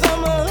last 'cause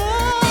I'm a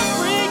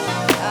freak.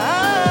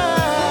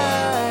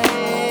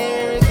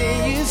 Everything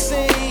you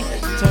say,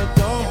 turned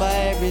on by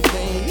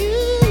everything you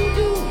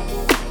do.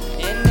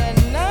 And that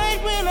night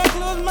when I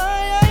close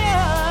my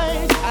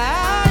eyes, I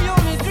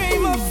only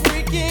dream of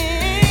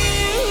freaking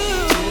you.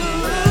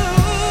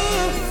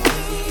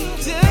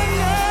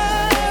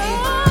 Tonight,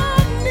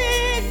 I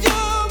need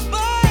your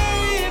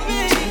body,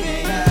 baby.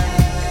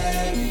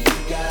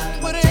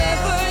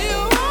 Whatever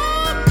you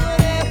want,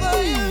 whatever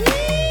you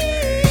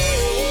need.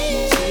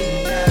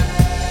 Yeah,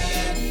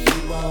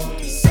 won't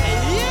be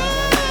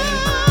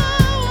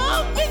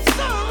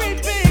sorry,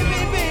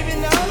 baby,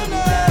 no.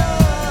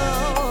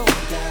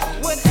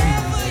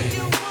 Whatever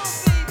you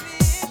want,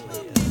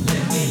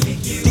 baby.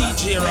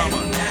 DJ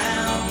Raman.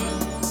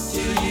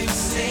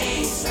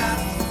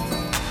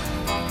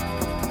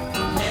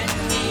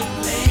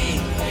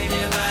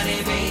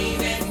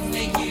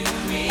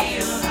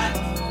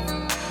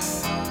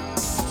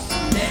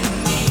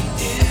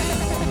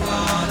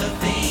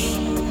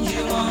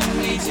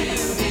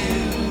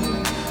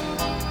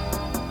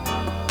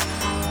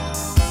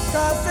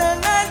 Cause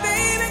tonight,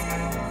 baby,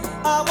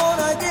 I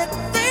wanna get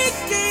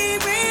freaky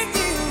with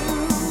you.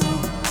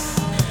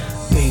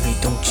 Baby,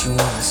 don't you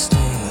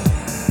understand?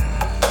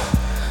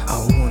 I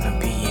wanna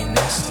be an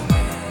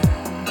estimate.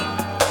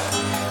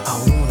 I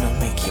wanna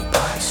make your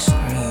body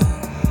scream.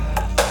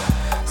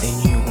 Then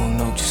you will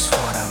know just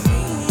what I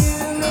mean.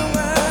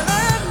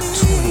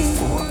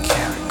 24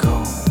 karat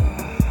gold.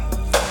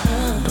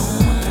 Don't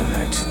want the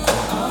night to go.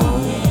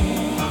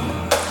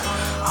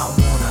 I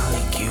wanna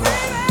lick you up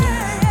and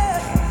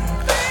down,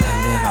 and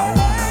then I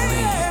wanna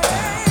lay you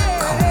down.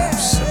 Come on,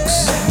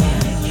 success.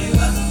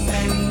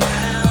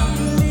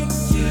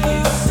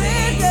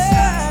 Yeah.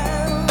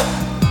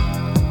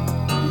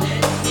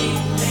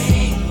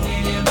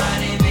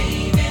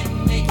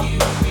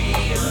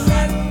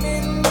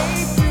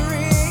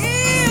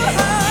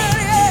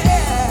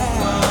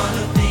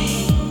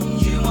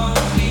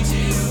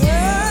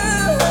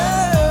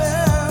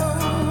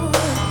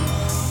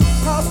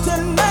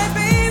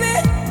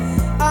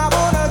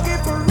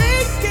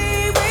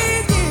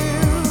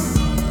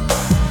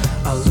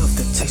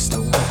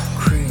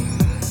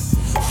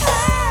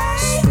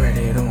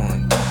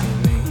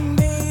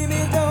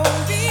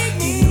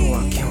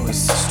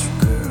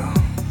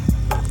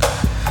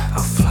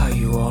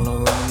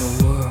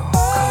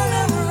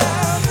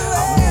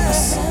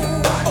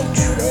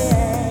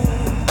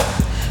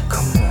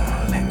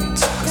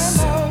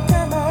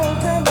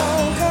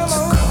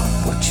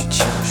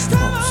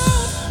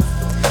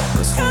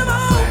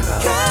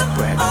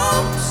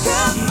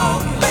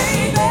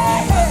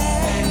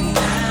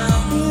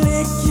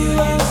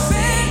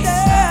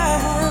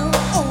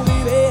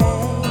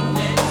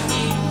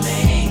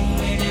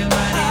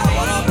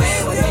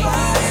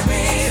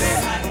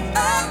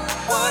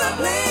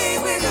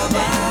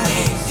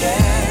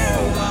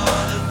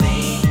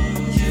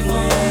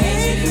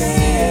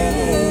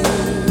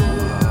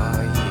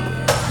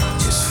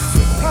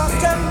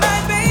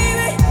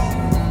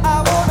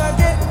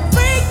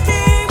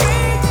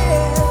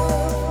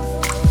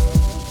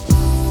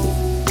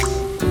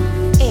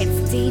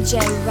 DJ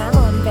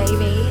Ramon,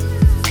 baby.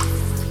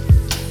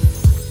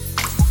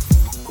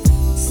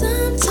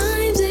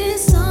 Sometimes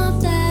it's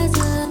soft as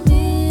a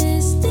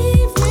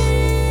misty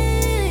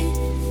rain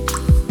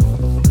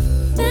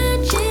that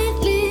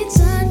gently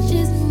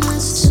touches my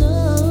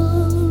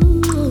soul.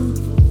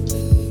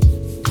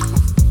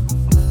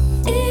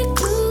 It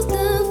cools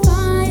the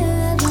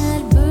fire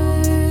that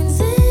burns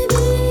in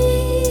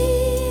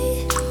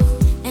me,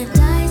 and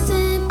I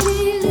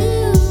simply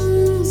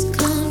lose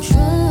control.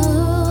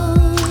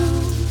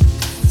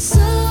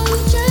 So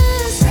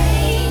just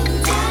rain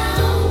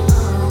down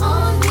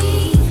on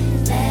me,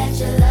 let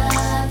your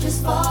love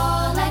just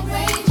fall like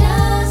rain.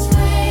 Just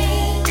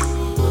rain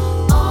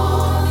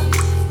on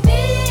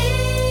me,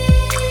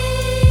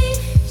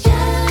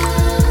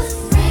 just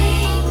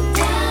rain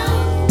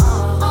down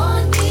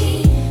on me,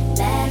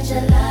 let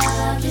your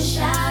love just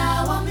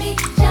shower me.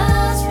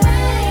 Just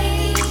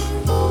rain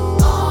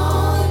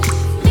on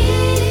me.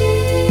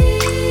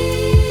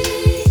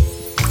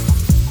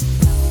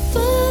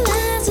 Full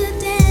as a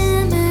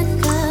dam at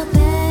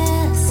capacity,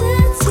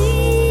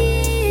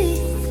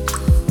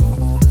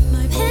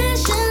 my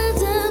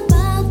passion's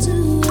about to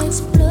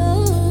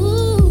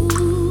explode.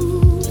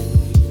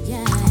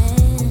 Yeah,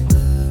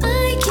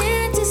 I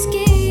can't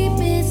escape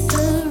it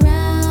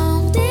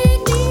surrounding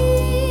me.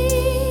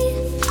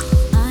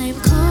 I'm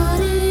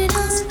caught in a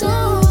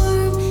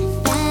storm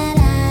that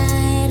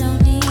I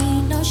don't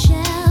need no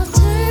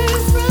shelter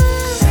from.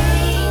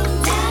 Rain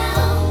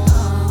down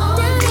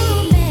on me,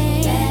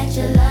 let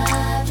your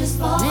love just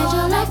fall. Let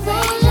your love fall.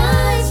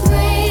 Just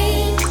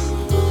rain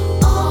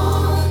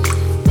on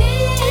me.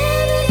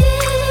 Every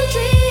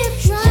drip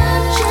drop.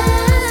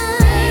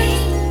 Just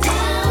rain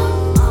down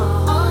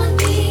on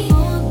me,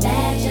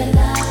 let your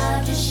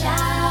love just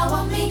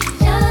shower me.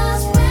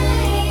 Just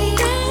rain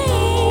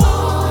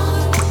on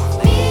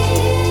me.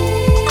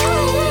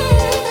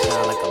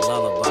 Sound like a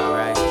lullaby,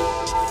 right?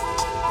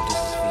 This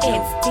is for you.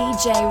 It's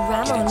DJ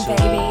Ramon, Get into it.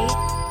 baby.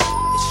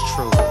 It's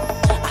true.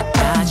 I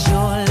got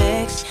your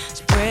legs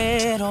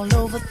spread all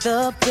over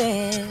the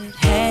bed,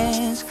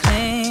 hands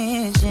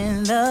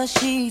clenching the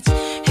sheets,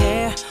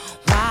 hair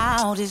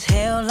wild as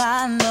hell.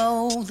 I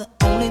know the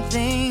only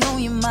thing on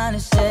your mind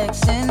is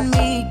sex and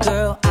me,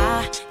 girl.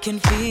 I can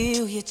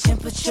feel your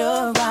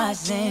temperature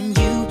rising.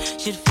 You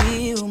should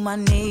feel my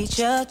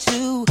nature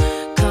too.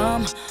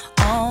 Come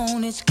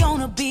on, it's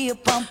gonna be a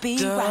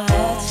bumpy ride.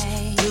 Let's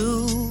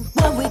do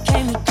what we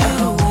came to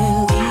do.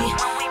 We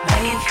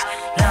make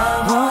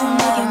love all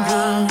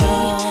night,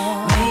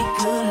 make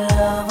good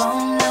love all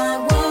night.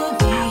 When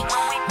we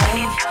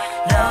make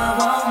love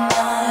all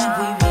night,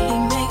 we really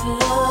make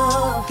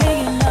love,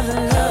 make another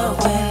love.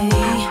 When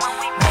we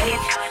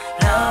make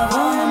love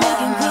all night,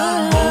 making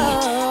good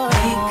love,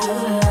 make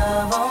good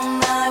love all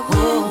night.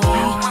 When we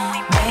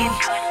make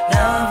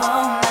love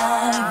all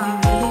night, we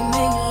really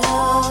make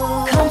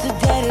love. Come to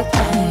daddy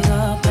on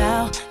your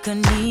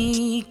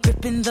balcony,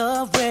 gripping the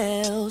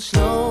rail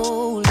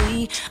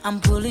slowly. I'm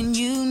pulling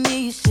you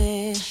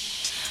nieces.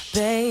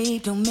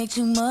 Babe, don't make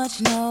too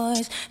much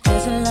noise.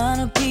 There's a lot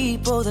of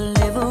people that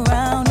live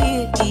around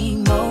here.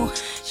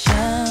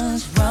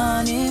 Emotions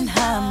running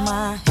high,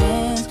 my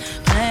hands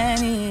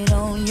planted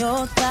on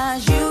your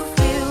thighs. You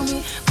feel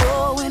me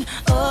going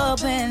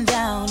up and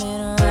down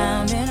and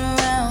around and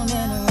around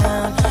and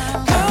around.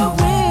 Girl,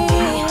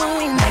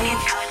 we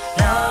make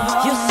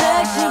love, your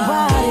sexy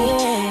body,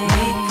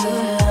 make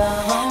good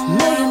love,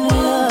 making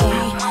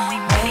love,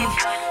 make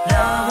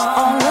love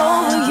all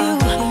over you,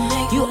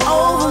 you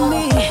over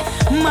me,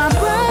 my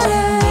body.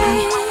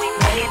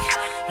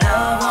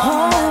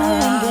 Oh,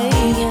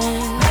 baby,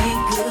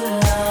 make good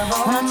love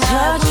when I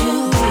touch you.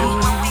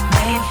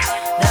 Make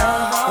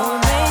love, oh,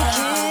 make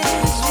it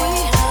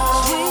sweet,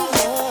 sweet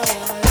love.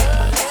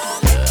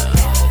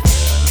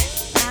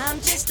 I'm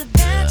just a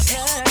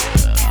dancer.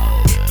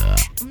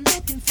 I'm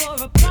looking for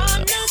a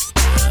partner,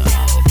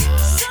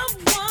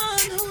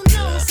 someone who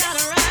knows how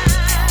to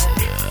ride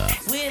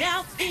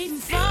without even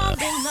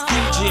falling off.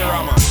 DJ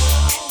Rama.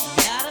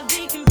 Gotta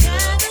be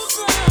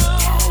compatible.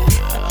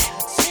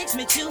 Takes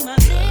me to my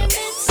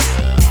limits.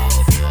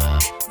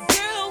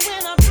 Girl,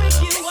 when I break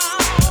you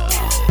off,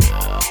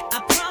 I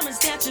promise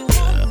that you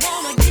won't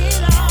wanna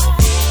get off.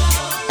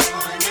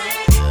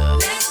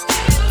 Let's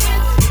do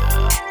it.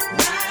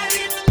 Ride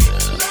it.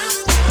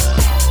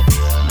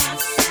 My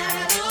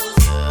saddle's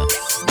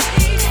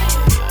waiting.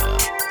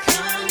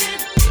 Come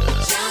and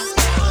jump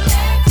on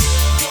it.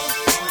 Go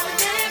for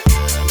it.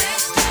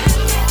 Let's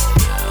do it.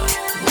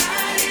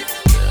 Ride it.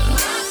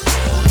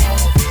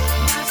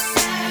 My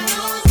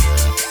saddle's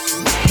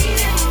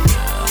waiting.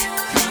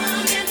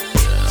 Come and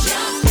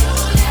jump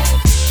on it.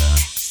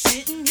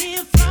 Sitting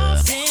here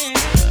flossing,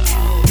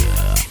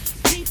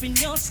 keeping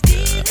your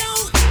skin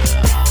on.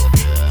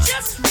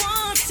 Just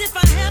once, if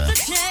I have the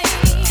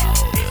chance,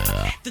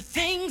 the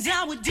things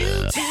I would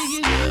do to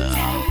you.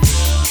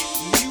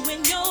 You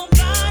and your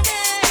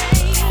body,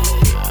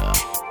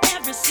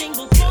 every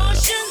single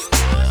portion,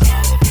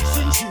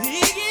 since you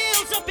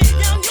heels up and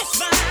down your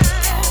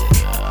spine,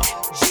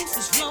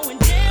 juices flowing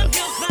down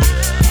your spine.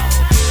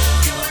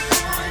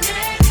 You're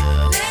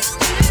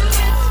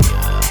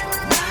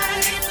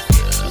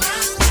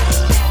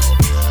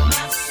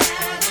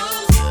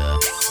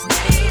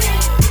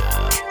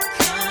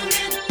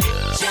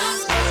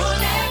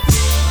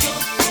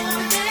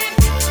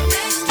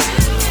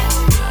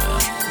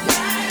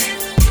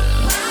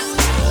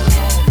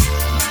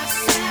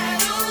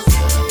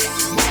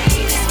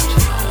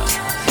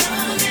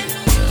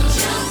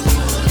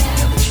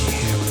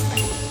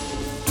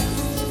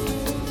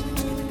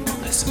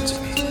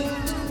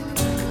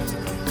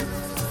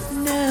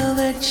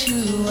that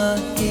you are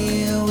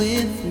here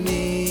with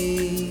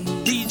me.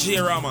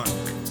 DJ Raman.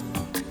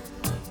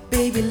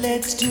 Baby,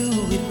 let's do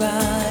it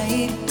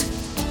right.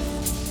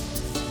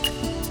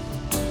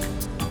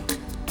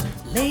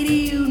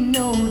 Lady, you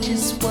know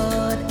just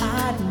what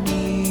I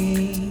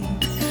need.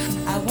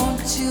 I want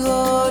to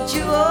hold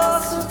you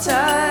all so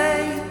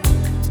tight.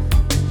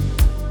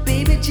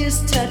 Baby,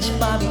 just touch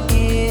Bobby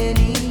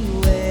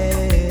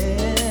anywhere.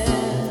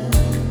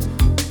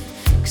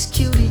 'Cause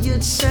cutie, you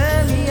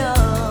turn me on.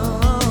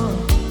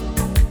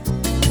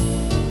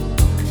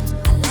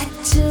 I like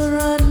to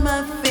run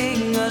my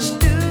fingers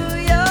through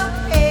your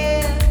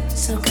hair.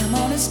 So come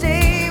on and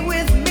stay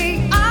with me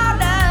all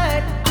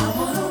night. I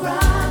wanna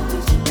ride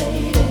with you,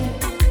 baby,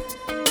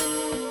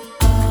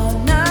 all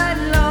night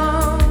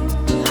long.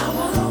 I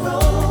wanna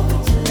roll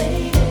with you,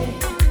 lady,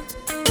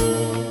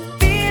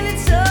 feeling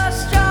so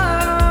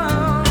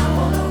strong. I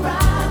wanna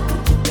ride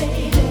with you,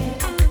 baby,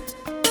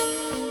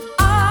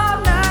 all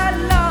night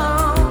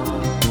long.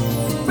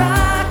 Ride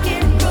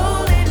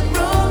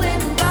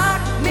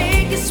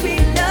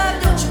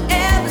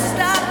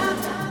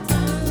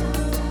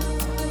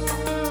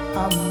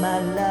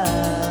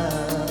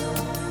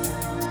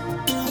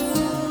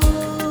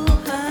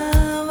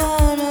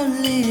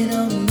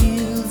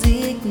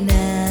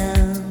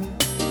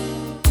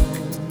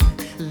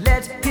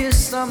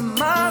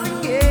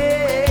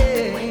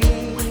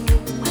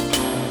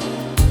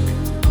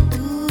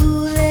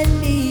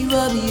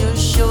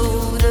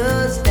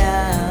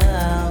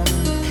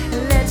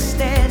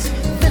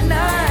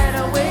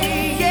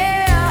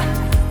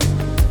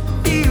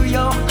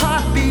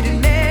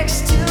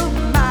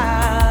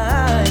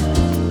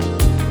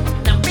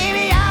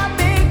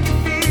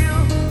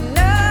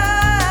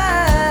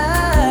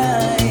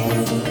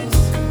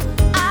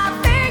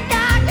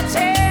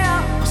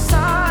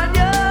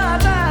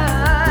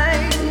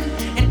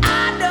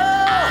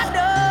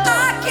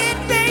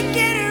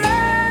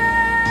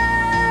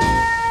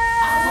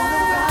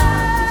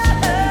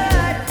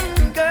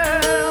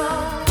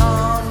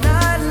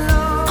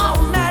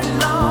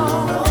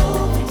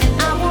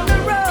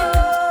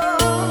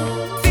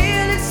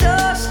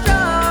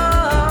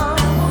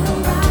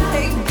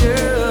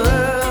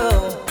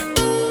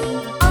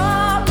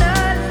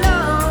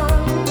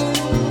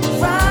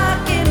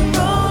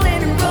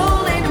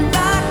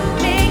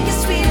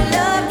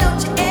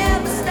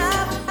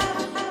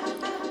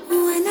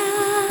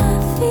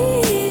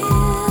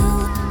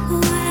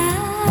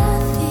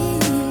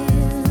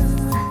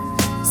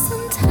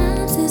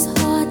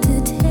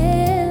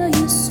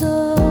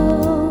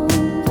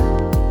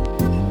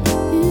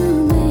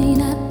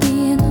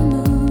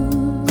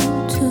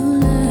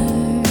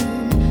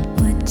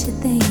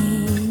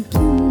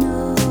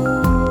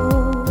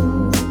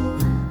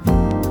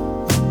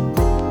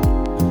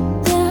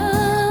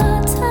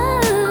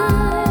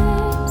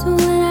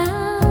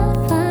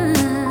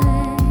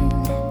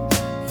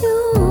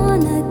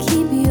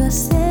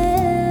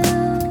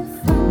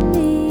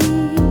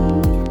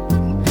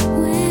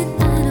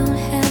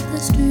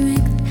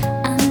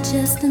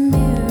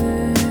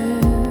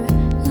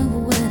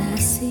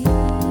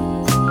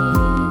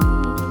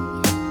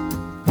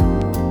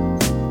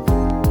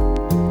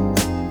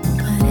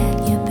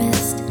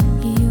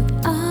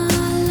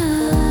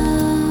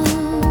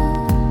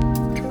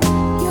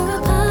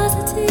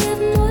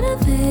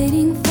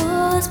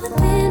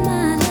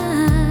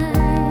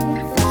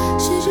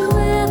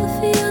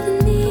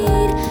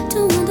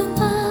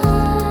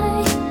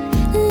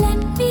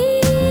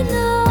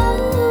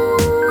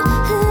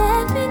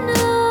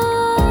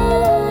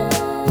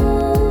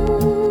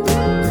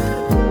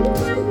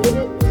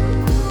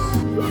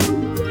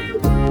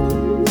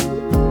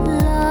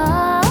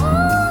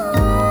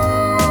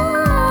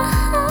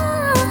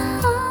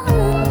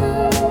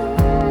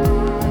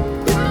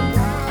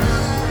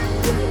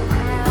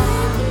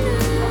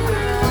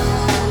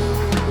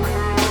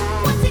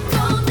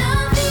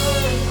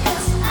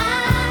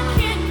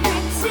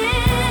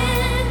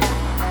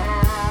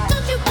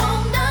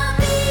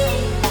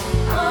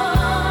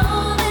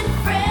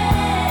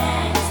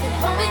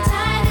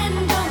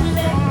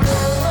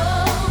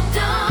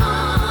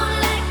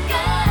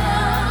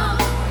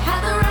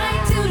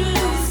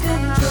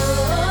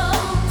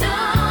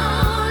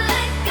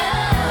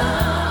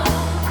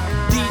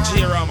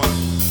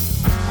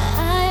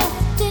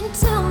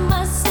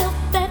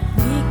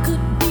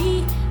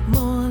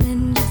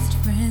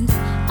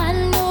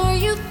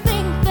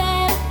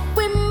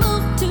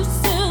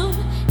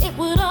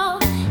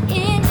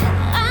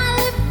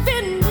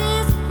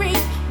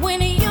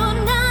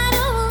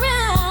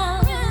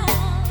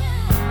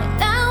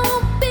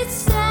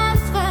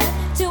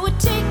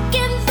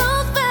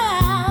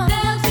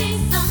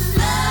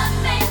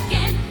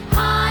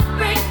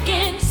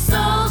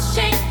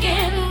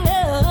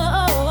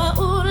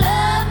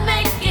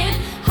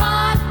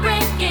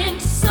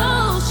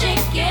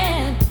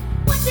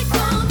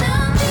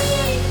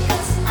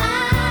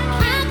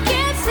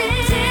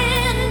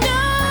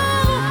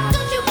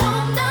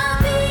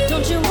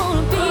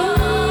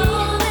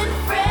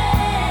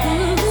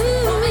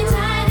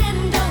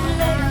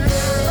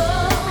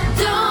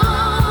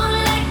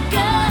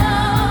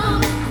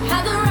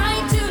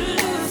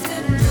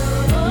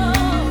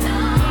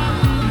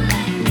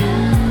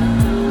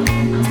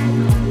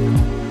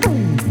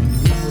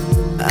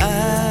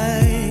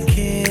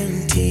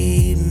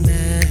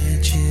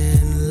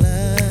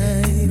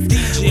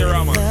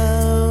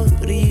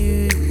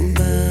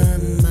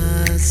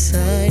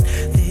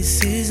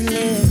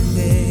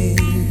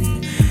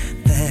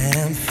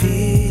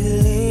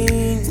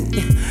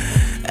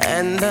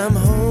And I'm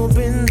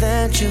hoping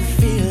that you're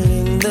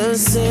feeling the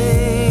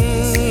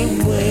same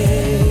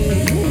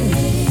way.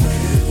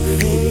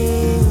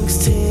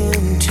 Things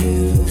tend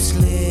to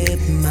slip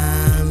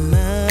my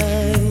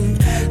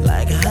mind,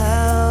 like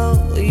how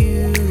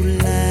you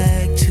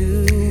like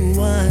to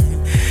whine.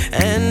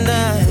 And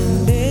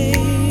I'm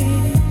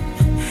babe,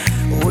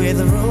 with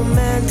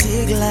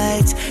romantic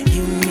lights,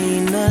 you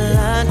mean a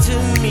lot to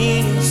me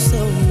in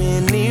so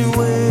many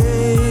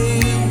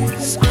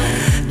ways.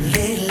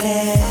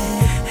 Lately,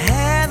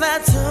 have I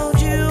told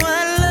you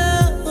I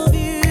love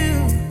you?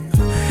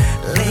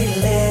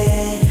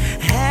 Lately,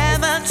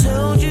 have I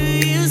told you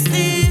you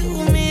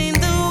still mean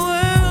the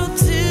world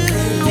to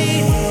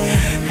me?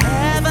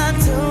 Have I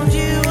told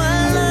you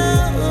I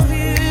love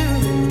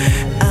you?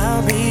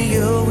 I'll be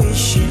your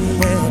wishing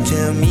well.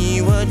 Tell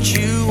me what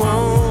you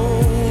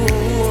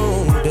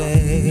want,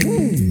 babe.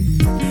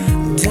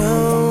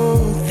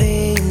 Don't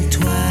think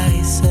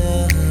twice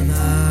of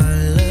our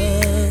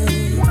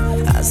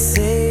love. I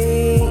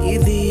say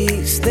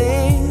these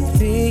things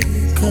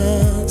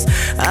because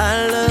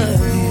I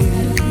love you,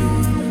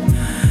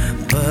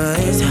 but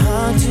it's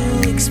hard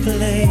to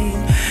explain.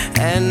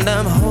 And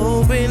I'm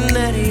hoping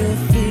that you're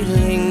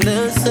feeling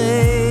the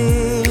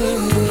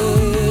same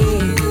way.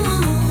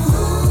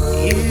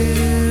 You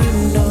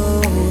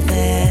know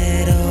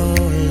that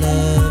all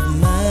of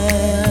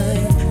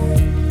my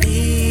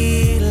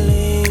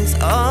feelings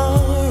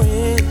are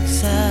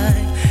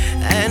inside,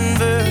 and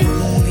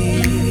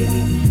verbally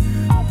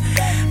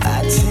I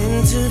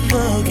tend to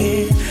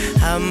forget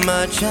how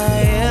much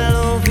I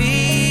love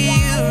you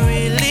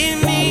really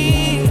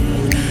mean.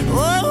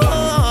 Oh,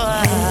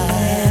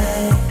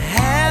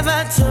 have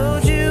I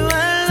told you I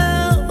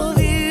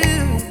love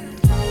you?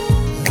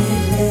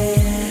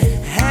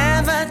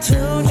 Have I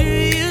told you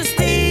you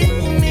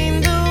still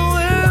mean the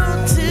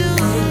world to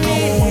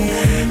me?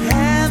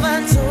 Have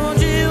I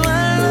told you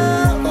I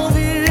love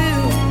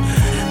you?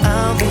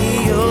 I'll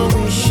be your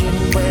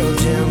wishing well.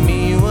 Tell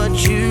me what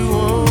you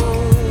want.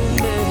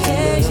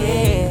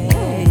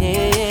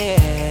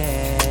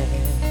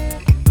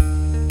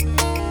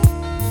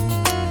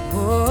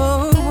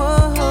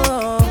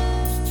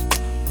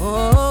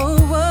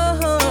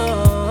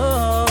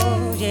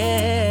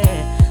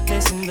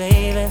 Listen,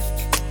 baby,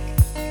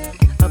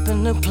 up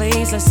in the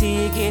place, I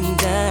see you getting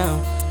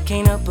down.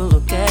 Can't help but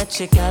look at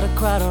you, got a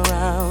crowd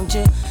around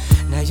you.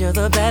 Now you're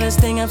the baddest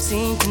thing I've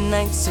seen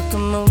tonight, so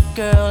come on,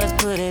 girl, let's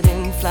put it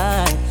in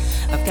flight.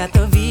 I've got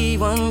the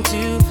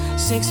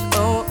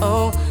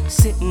V12600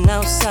 sitting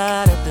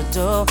outside at the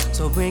door,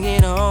 so bring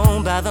it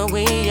on. By the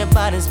way, your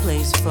body's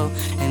placed for,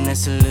 and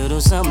that's a little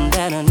something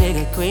that a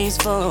nigga craves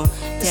for.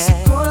 Yeah. It's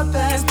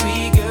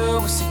 3:15, girl,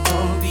 what's it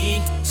gonna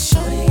be?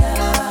 Shorty got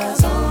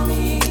eyes on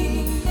me.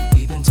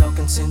 We've been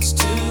talking since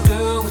 2,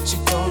 girl, what you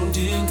gonna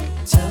do?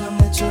 Tell them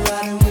that you're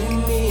riding with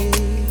me.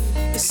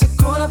 It's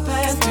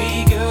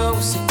 3:15, girl,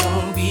 what's it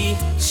gonna be?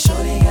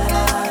 Shorty got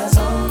eyes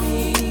on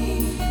me.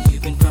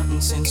 You've been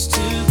frontin' since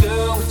 2,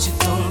 girl, what you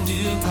gonna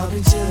do? I'll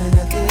be chillin'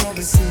 at the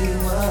embassy,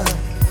 what?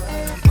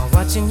 While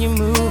watching you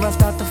move, I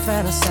start to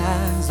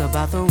fantasize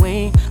about the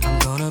way I'm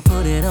gonna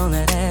put it on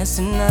that ass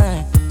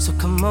tonight. So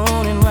come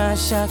on and ride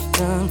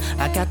shotgun.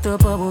 I got the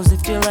bubbles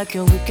if you like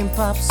it, we can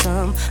pop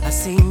some. I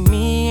see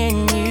me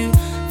and you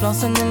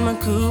flossing in my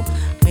coupe.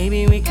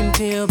 Maybe we can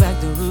peel back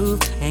the roof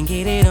and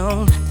get it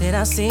on. Did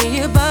I see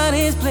your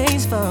body's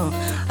place for?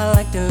 I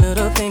like the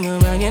little thing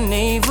around your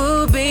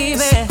navel, baby.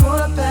 It's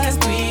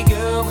 3:15,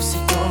 girl, what's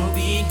it gonna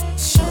be?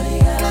 Shorty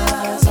got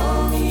eyes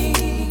on me.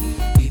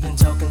 We've been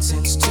talking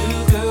since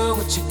 2, girl,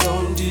 what you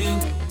gonna do?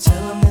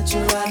 Tell them that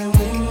you're riding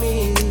with me.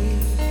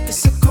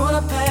 It's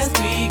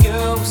 3:15,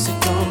 girl, what's it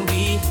gonna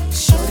be?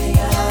 Shorty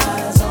got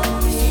eyes on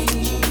me.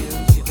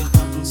 You've been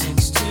talking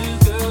since 2,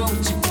 girl,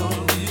 what you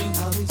gonna do?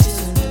 I'll be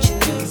chillin' at your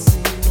embassy,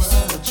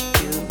 what you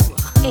do?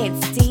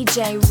 It's DJ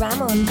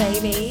Ramon,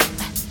 baby.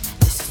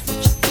 This is what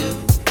you do.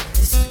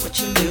 This is what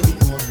you do.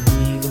 Wanna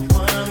be the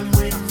one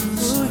with a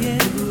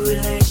new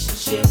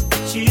relationship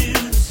with you.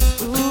 This is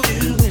what you do.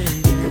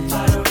 Think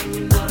about her and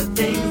you know the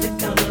things that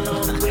come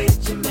along with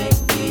you. Make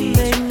me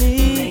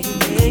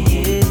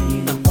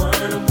the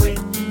one I'm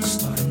with.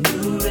 Start a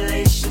new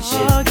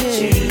relationship with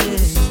you.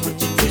 This is what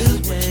you do.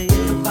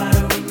 Think about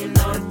her and you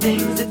know the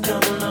things that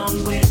come along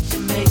with you.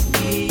 Make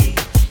me.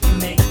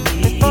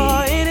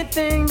 Before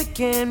anything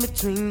began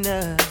between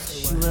us,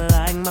 you were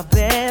like my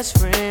best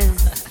friend.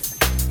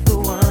 The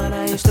one I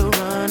used to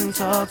run and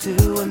talk to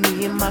when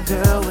me and my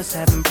girl was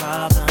having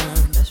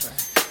problems. That's right.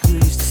 You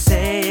used to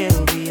say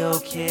it'll be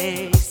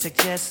okay,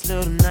 suggest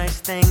little nice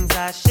things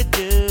I should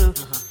do.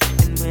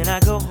 And when I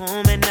go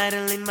home at night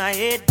and lay my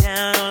head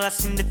down, all I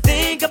seem to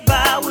think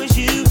about was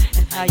you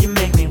and how you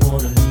make me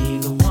wanna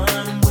leave the one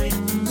I'm with.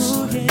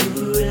 Start a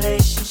new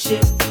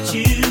relationship with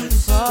you. This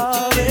is what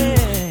you do.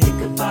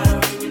 Think about her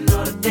and you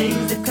know the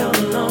things that come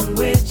along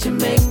with you.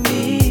 Make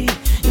me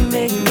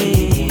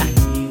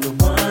the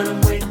one I'm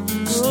with.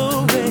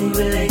 Start a new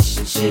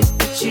relationship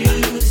with you.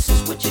 This is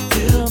what you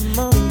do.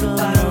 Think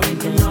about her and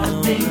you know the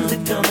things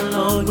that come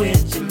along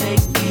with you.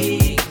 Make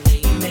me.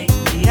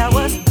 I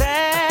was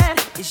bad,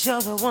 'Cause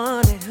you're the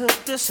one that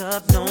hooked us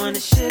up, knowing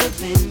it should have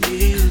been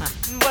you.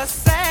 What's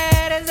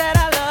sad is that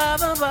I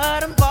love her,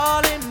 but I'm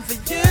falling for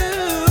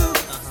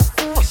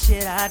you. What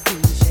should I do?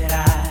 Should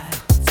I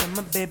tell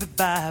my baby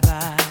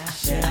bye-bye?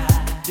 Should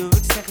I do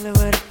exactly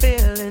what I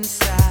feel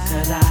inside?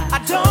 'Cause I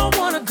don't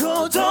wanna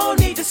go, don't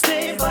need to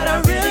stay, but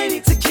I really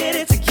need to get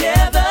it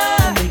together.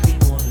 Make me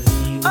wanna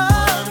leave.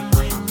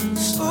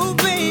 Oh,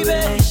 baby,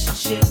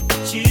 relationship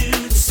with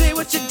you. Say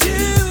what you do.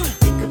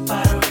 Think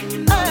about it when you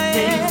know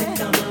things that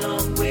come a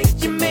long way.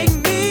 You make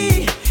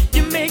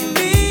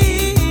me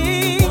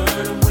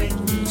Wanna wait.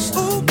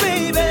 ooh,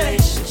 baby,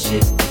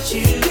 Relationship with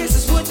you. this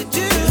is what you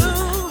do.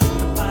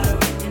 Think about it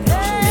when you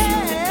know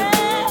things that come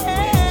a long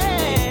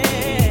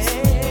way.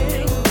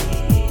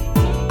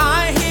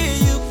 I hear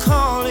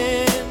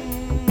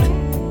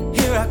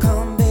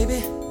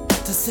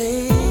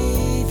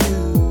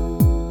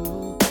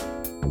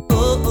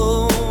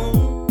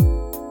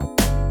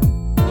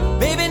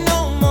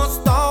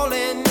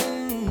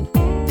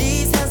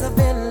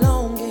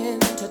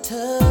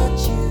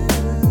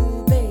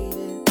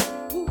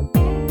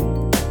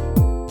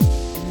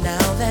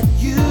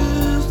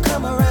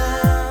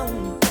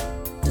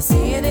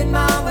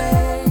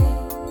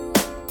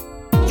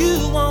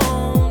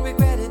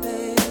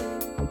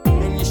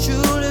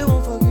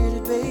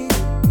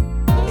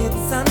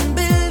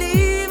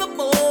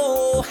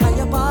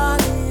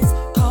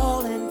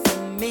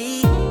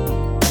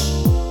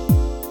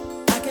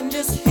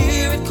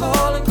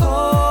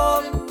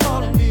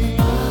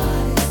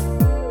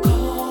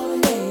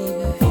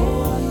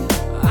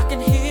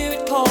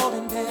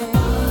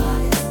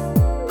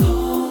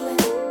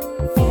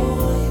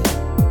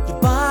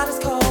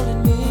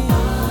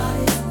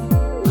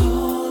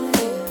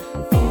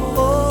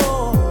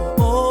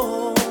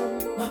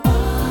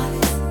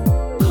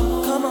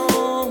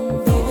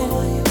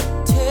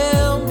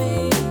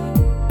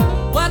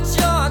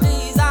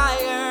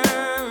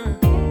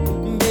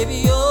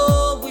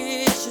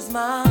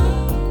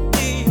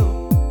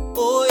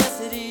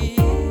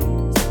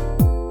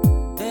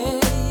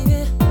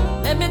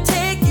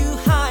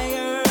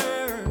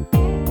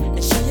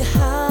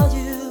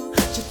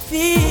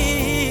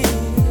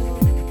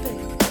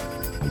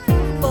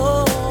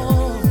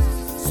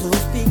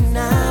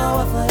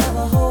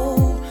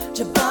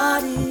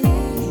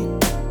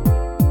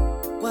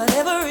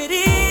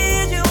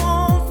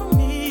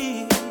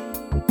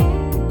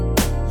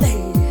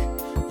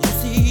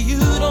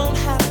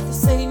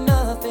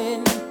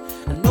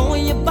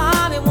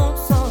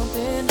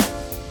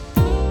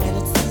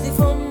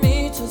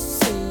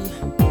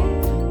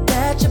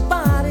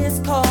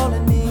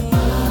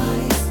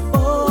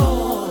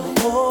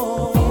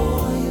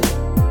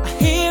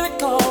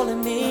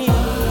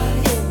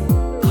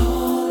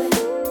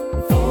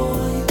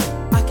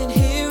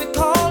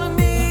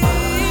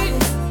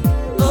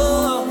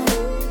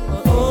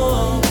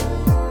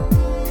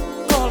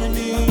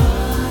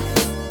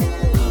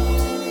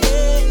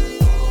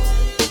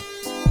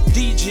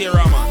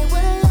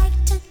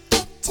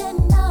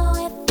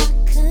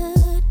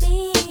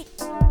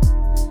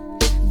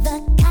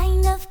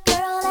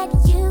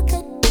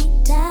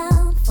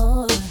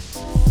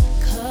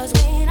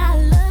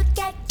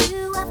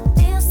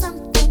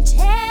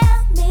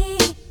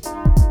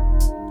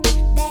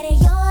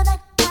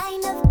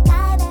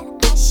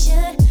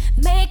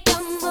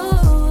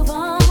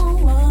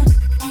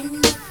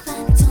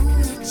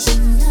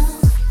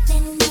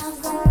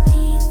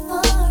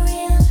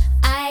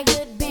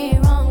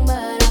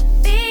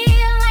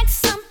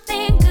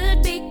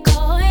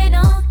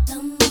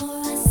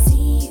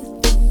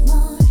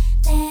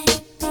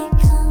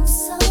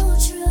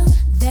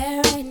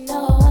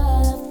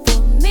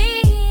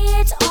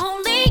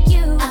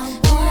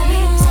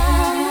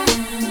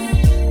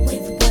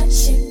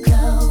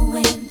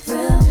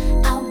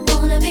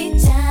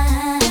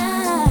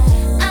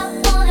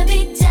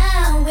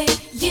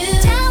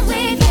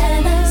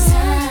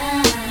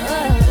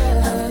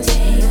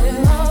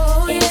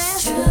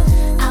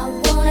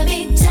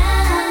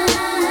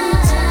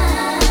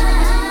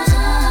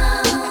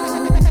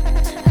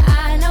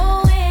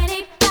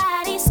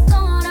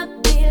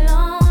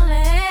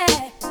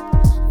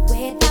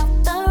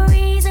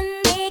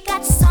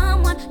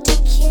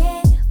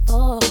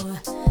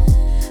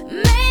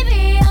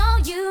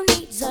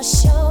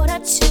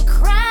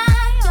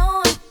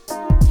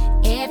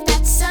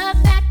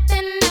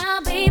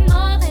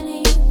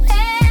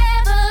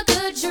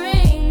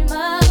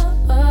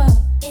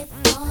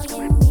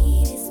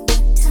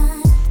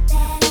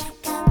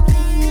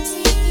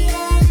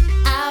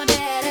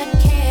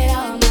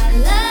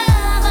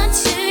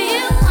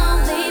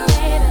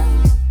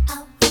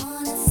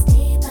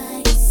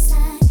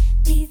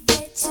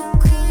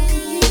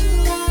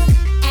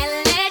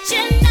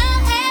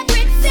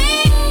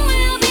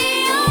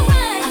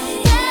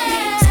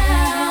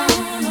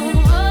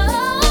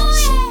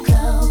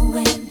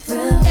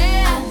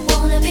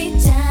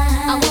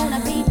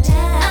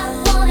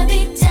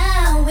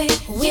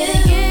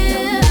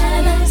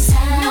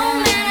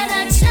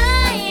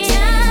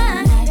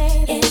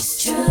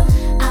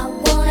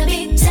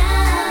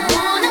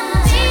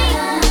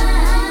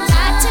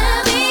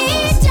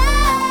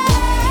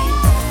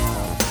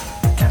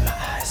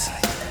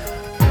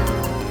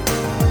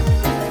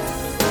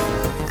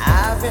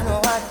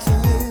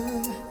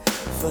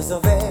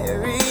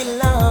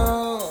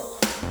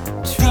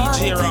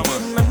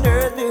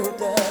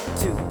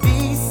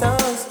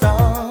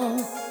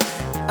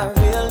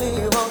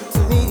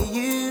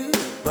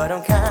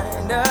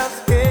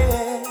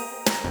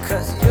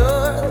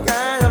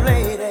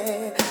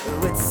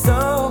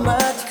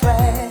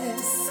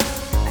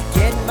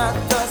my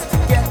thoughts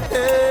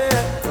together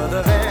for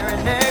the very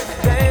next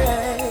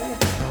day.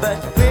 But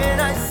when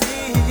I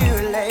see you,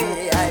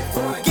 lady, I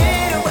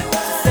forget what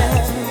to say.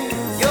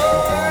 Your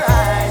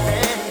eyes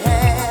and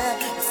hair,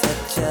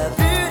 such a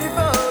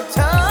beautiful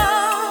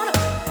tone.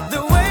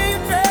 The way you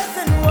dress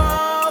and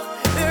walk,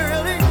 it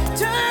really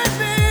turns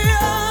me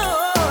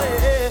on.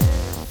 Yeah.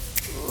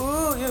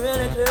 Ooh, you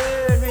really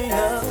turn me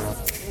on.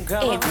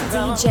 Come on, It's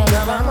come on, DJ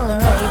come on, Ramon,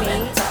 come on baby.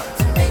 and talk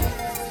to me.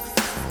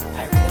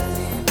 I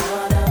really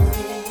wanna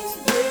meet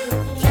you.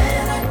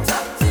 Can I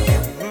talk to you?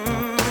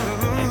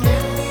 I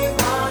really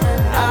wanna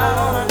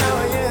know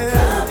you.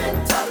 Come and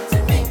talk to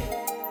me.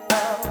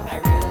 I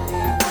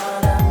really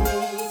wanna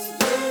meet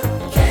you.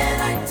 Can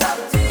I talk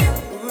to you?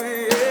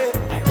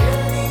 I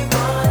really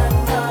wanna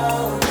know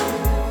you.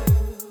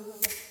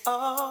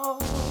 Oh,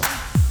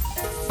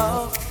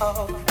 oh, oh,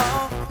 oh,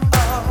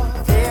 oh.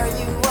 There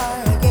you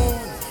are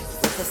again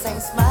with the same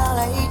smile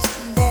each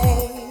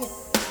day.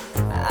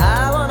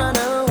 I wanna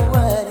know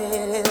what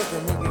it is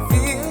that make you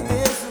feel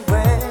this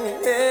way.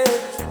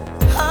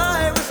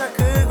 I wish I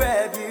could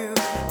grab you,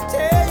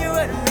 tell you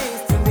what it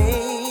means to me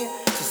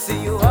to see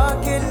you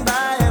walking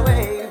by a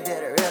wave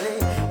that really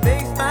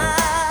makes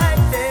my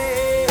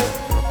day.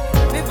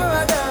 Before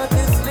I go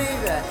to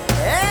sleep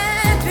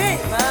and dream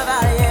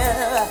about you,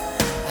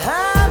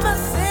 I'm a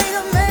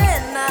single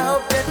man. I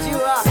hope that you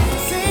are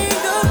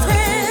single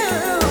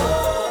too.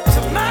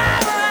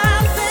 Tomorrow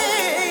I'll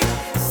sing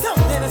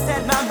something to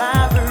set my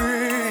mind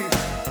free.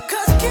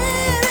 'Cause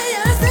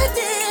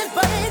curiosity is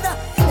burning the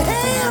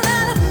hell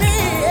out of me,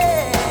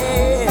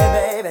 yeah,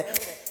 baby.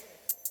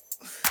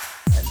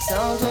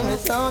 Talk to me,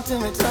 talk to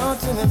me, talk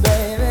to me,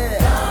 baby.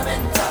 Come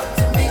and talk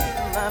to me,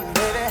 my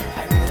baby.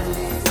 I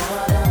really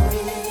wanna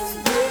meet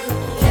you.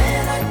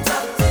 Can I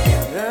talk to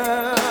you?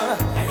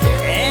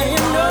 And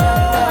you know,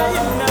 baby.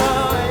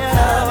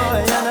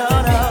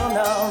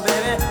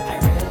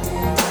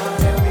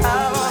 I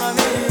wanna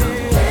meet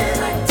you. Can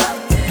I talk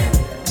to you?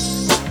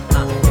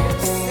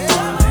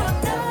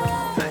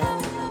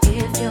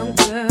 If your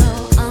girl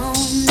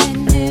only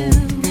knew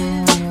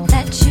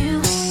that you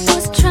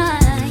was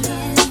trying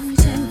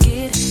to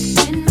get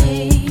with me,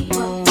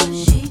 what would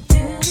she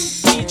do?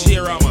 DJ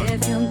Raman.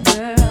 If your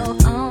girl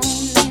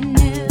only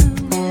knew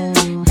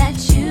that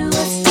you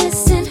was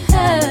missing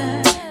her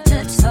to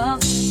talk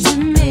to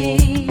me,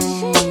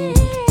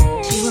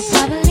 she would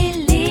probably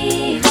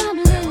leave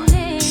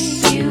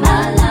you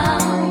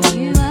alone.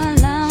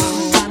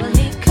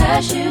 Probably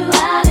curse you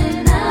out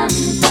and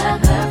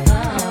unplug her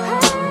phone.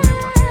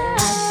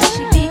 I bet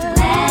she'd be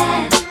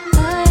glad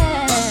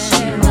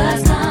she was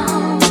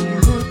gone.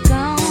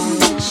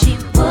 She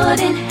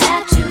wouldn't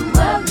have to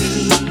worry.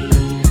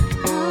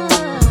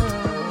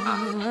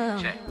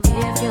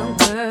 If your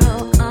girl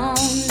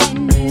only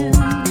knew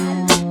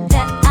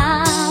that I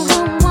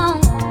would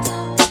want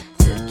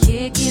to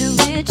kick it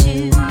with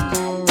you.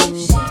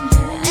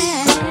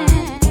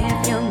 If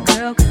your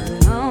girl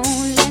could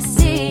only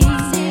see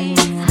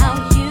how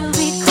you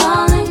be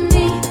calling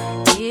me,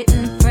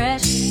 getting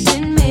fresh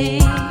with me,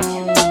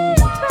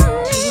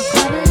 she would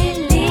probably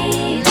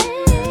leave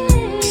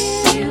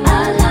you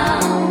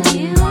alone.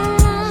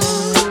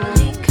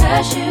 Probably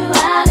curse you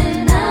out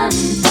and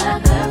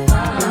unplug her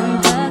phone.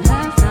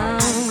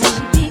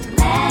 She'd be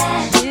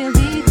glad she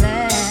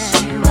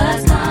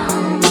was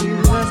gone.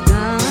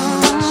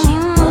 She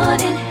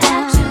wouldn't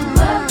have to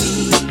worry.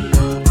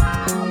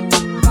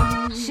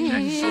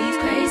 She's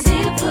crazy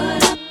to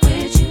put up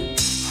with you.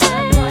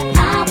 But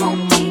I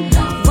won't be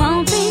no.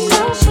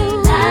 She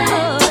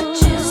lied, but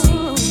you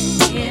see,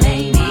 it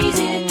ain't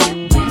easy to get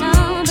with no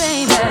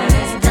baby.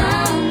 It's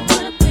done to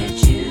put up with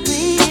you.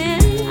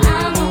 I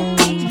won't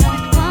be no.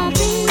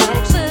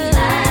 She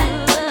lied,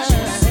 but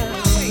you see,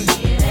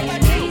 it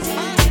ain't easy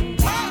to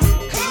get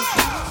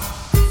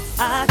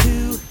I do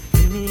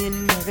any and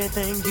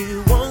everything you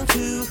want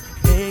to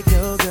make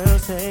your girl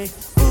say,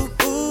 ooh,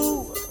 ooh,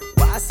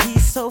 why's he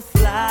so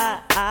fly?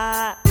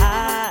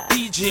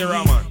 DJ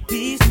Raman.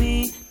 Please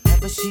me,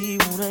 never she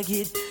wanna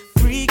get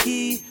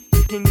freaky.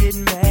 You can get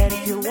mad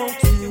if you want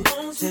to,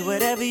 say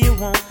whatever you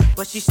want,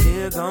 but she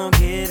still gon'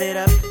 give it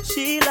up.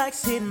 She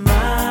likes it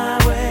my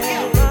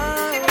way,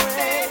 my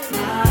way,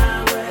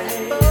 my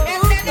way.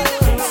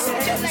 Can't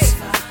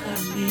satisfy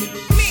me.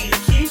 She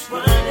keeps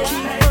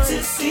running back to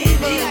see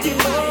me do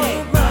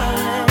it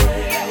my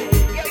way,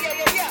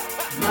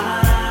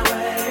 my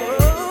way.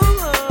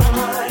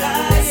 What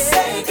I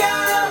say,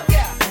 girl,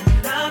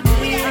 and I'm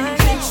in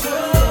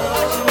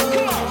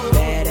control.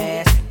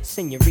 Badass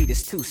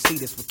senoritas,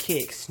 two-seaters with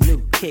kicks, new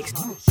kicks,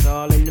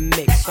 all in the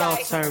mix. All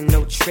turn,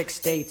 no tricks,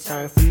 they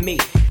turn for me.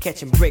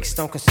 Catching bricks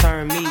don't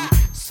concern me,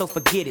 so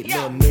forget it,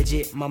 little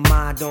midget. My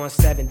mind on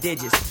 7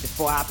 digits.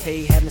 Before I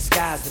pay, heaven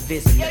skies the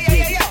visit.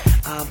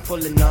 I'm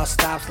pulling all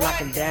stops,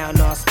 locking down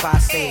all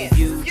spots, saying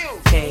you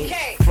can't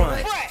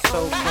front.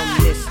 So from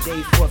this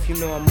day forth, you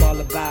know I'm all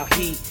about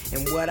heat.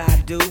 And what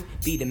I do,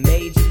 be the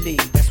major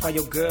league. That's why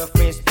your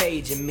girlfriend's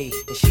paging me.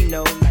 And she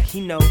know, like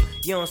he know,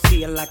 you don't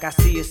see her like I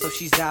see her, so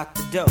she's out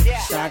the door.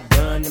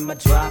 Shotgun in my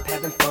drop,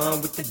 having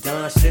fun with the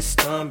dun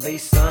system.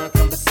 Based on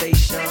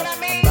conversation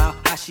about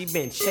how she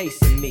been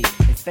chasing me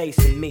and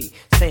facing me,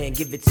 saying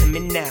give it to me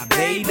now,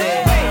 baby.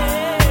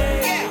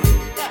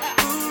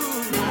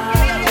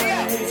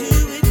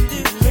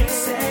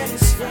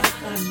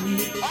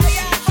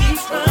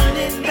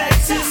 Running back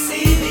to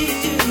see me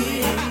do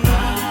it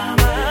my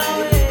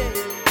way,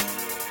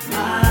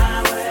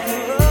 my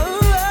way.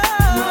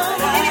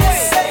 What I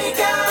say,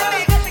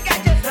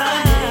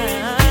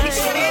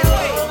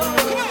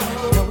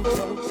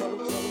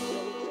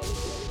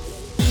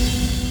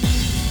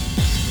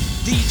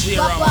 DJ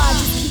Rama.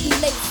 Just keep me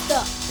laced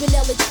up.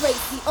 Vanilla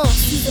Tracy,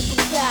 Caesar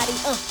Bugatti,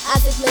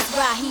 Isaac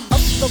Mizrahi. Up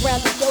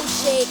around the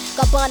Dolce,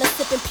 Gabbana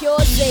sipping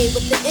Pure Zay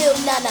with the ill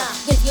nana.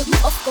 You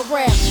up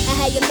around. I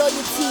had your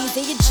loyalties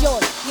and your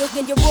joint. You'll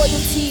get your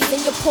royalties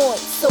and your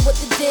points. So what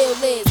the deal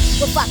is?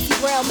 With Foxy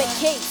Brown make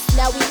case.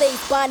 Now we lace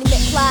Bonnie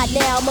McClyde.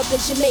 Now I'm up in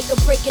Jamaica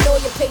breaking all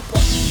your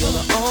paper. You're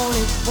the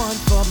only one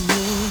for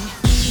me.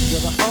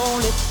 You're the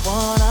only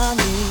one I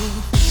need.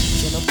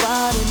 Can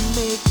nobody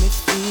make me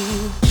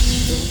feel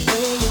the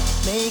way you're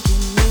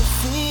making me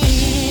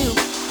feel?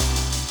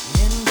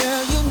 And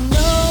girl, you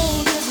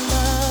know this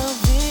love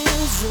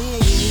is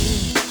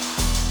real.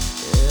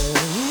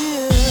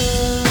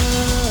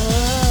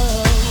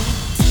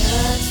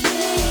 Touch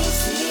me,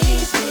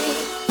 seize me,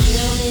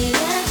 feel me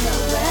and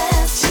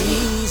caress me.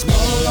 Tease me.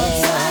 Hold on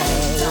tight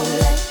and don't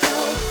let go.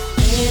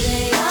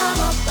 Baby, I'm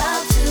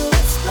about to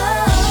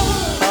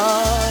explode. Oh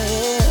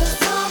yeah.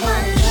 'Cause all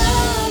my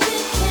love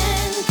you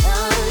can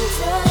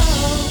control.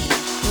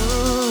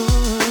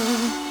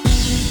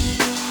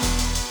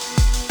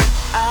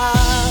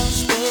 I'll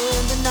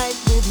spend the night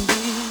with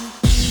you.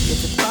 If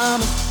I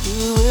promise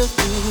you will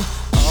do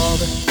all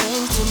the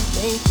things to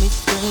make me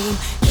scream.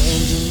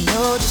 And you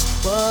know just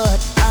what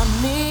I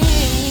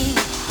mean.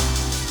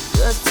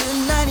 'Cause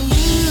tonight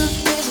you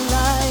taste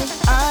like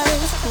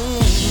ice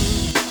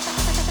cream.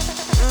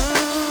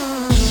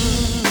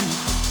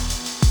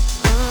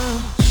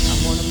 I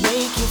wanna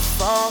make you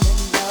fall in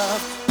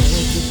love.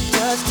 Make you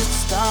touch the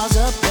stars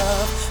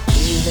above.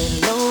 Be lay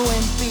low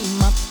and be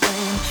my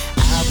friend.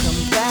 I'll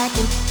come back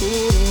and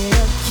hit it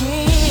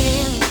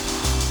again.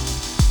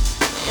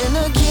 And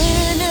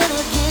again and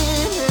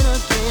again and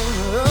again.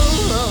 Oh,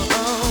 oh,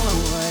 oh,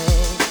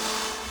 yeah.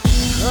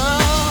 Oh,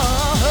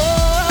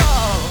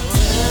 oh.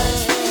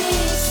 Touch me,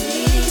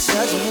 seize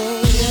Touch me, me.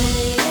 feel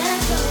me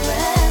and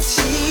caress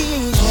me.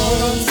 Tease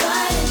Hold on me.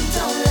 tight and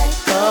don't let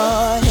go. Go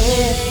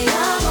ahead. Baby,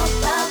 I'm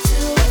about to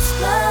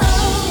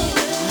explode.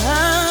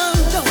 I'm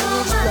All gonna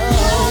my explode.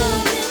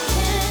 love you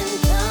can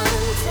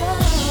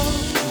control.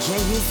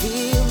 Can you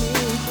feel me?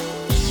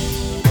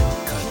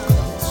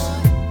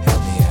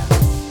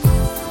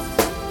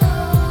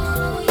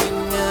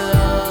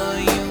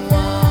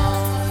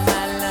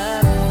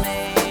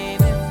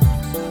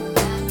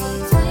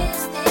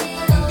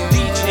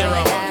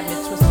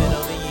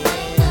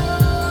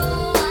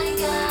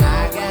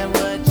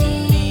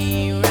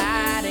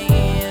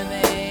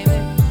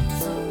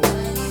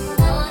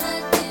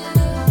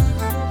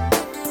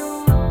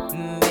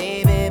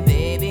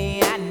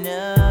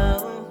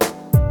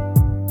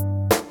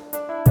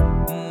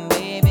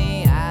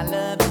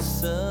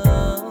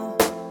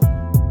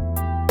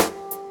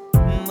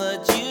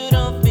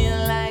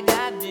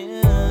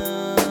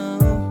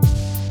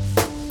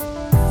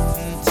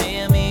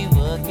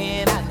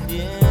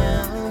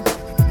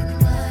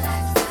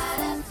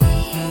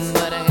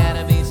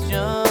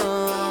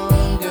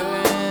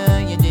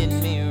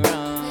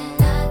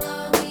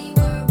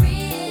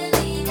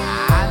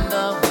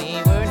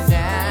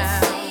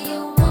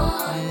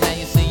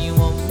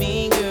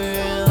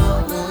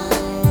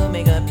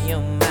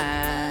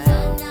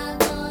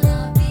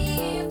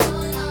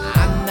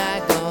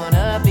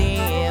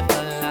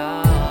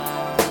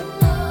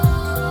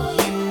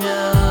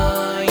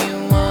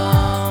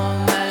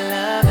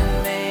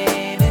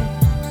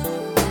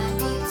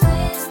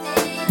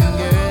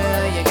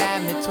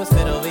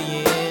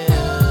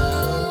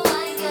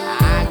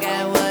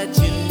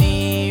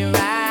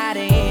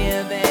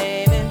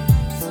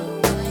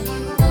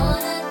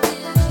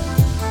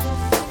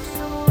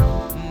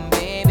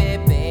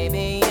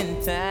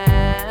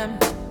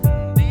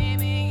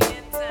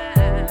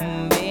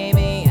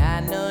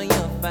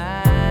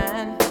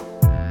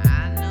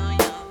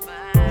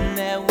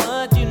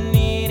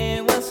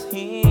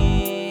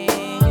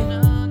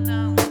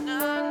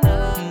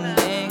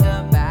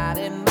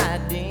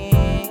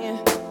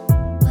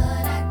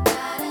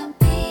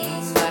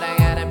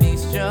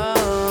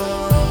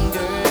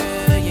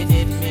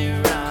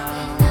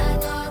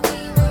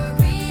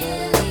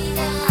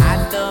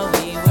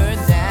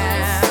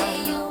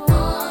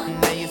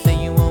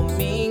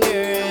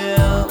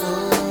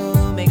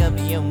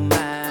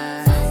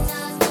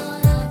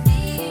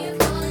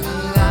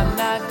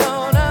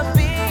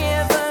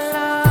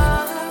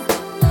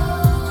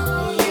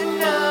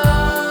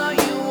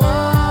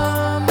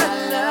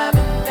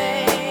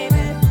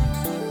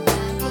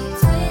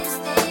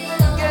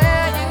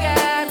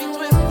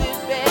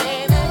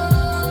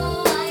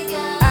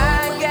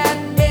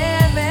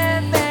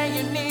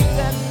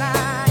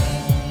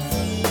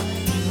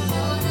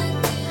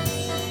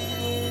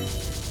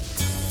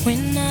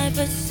 When I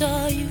first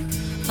saw you,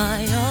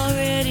 I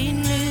already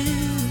knew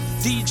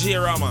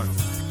DJ Raman.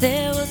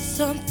 there was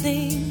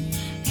something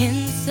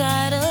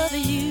inside of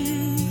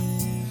you,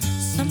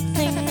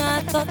 something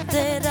I thought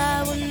that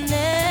I would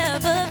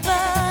never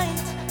find.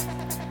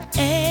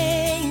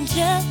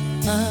 Angel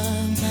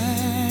of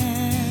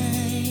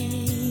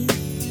mine,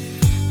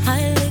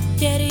 I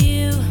look at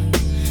you,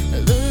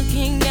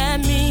 looking at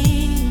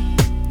me.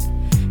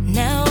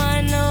 Now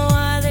I know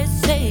why they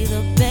say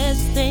the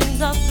best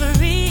things are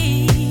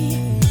free.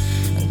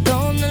 I'm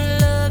gonna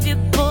love you,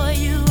 boy,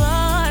 you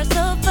are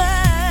so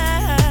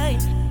fine.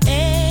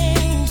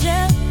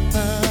 Angel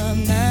of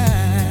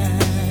mine,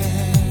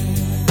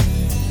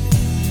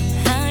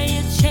 how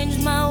you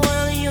changed my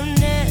world,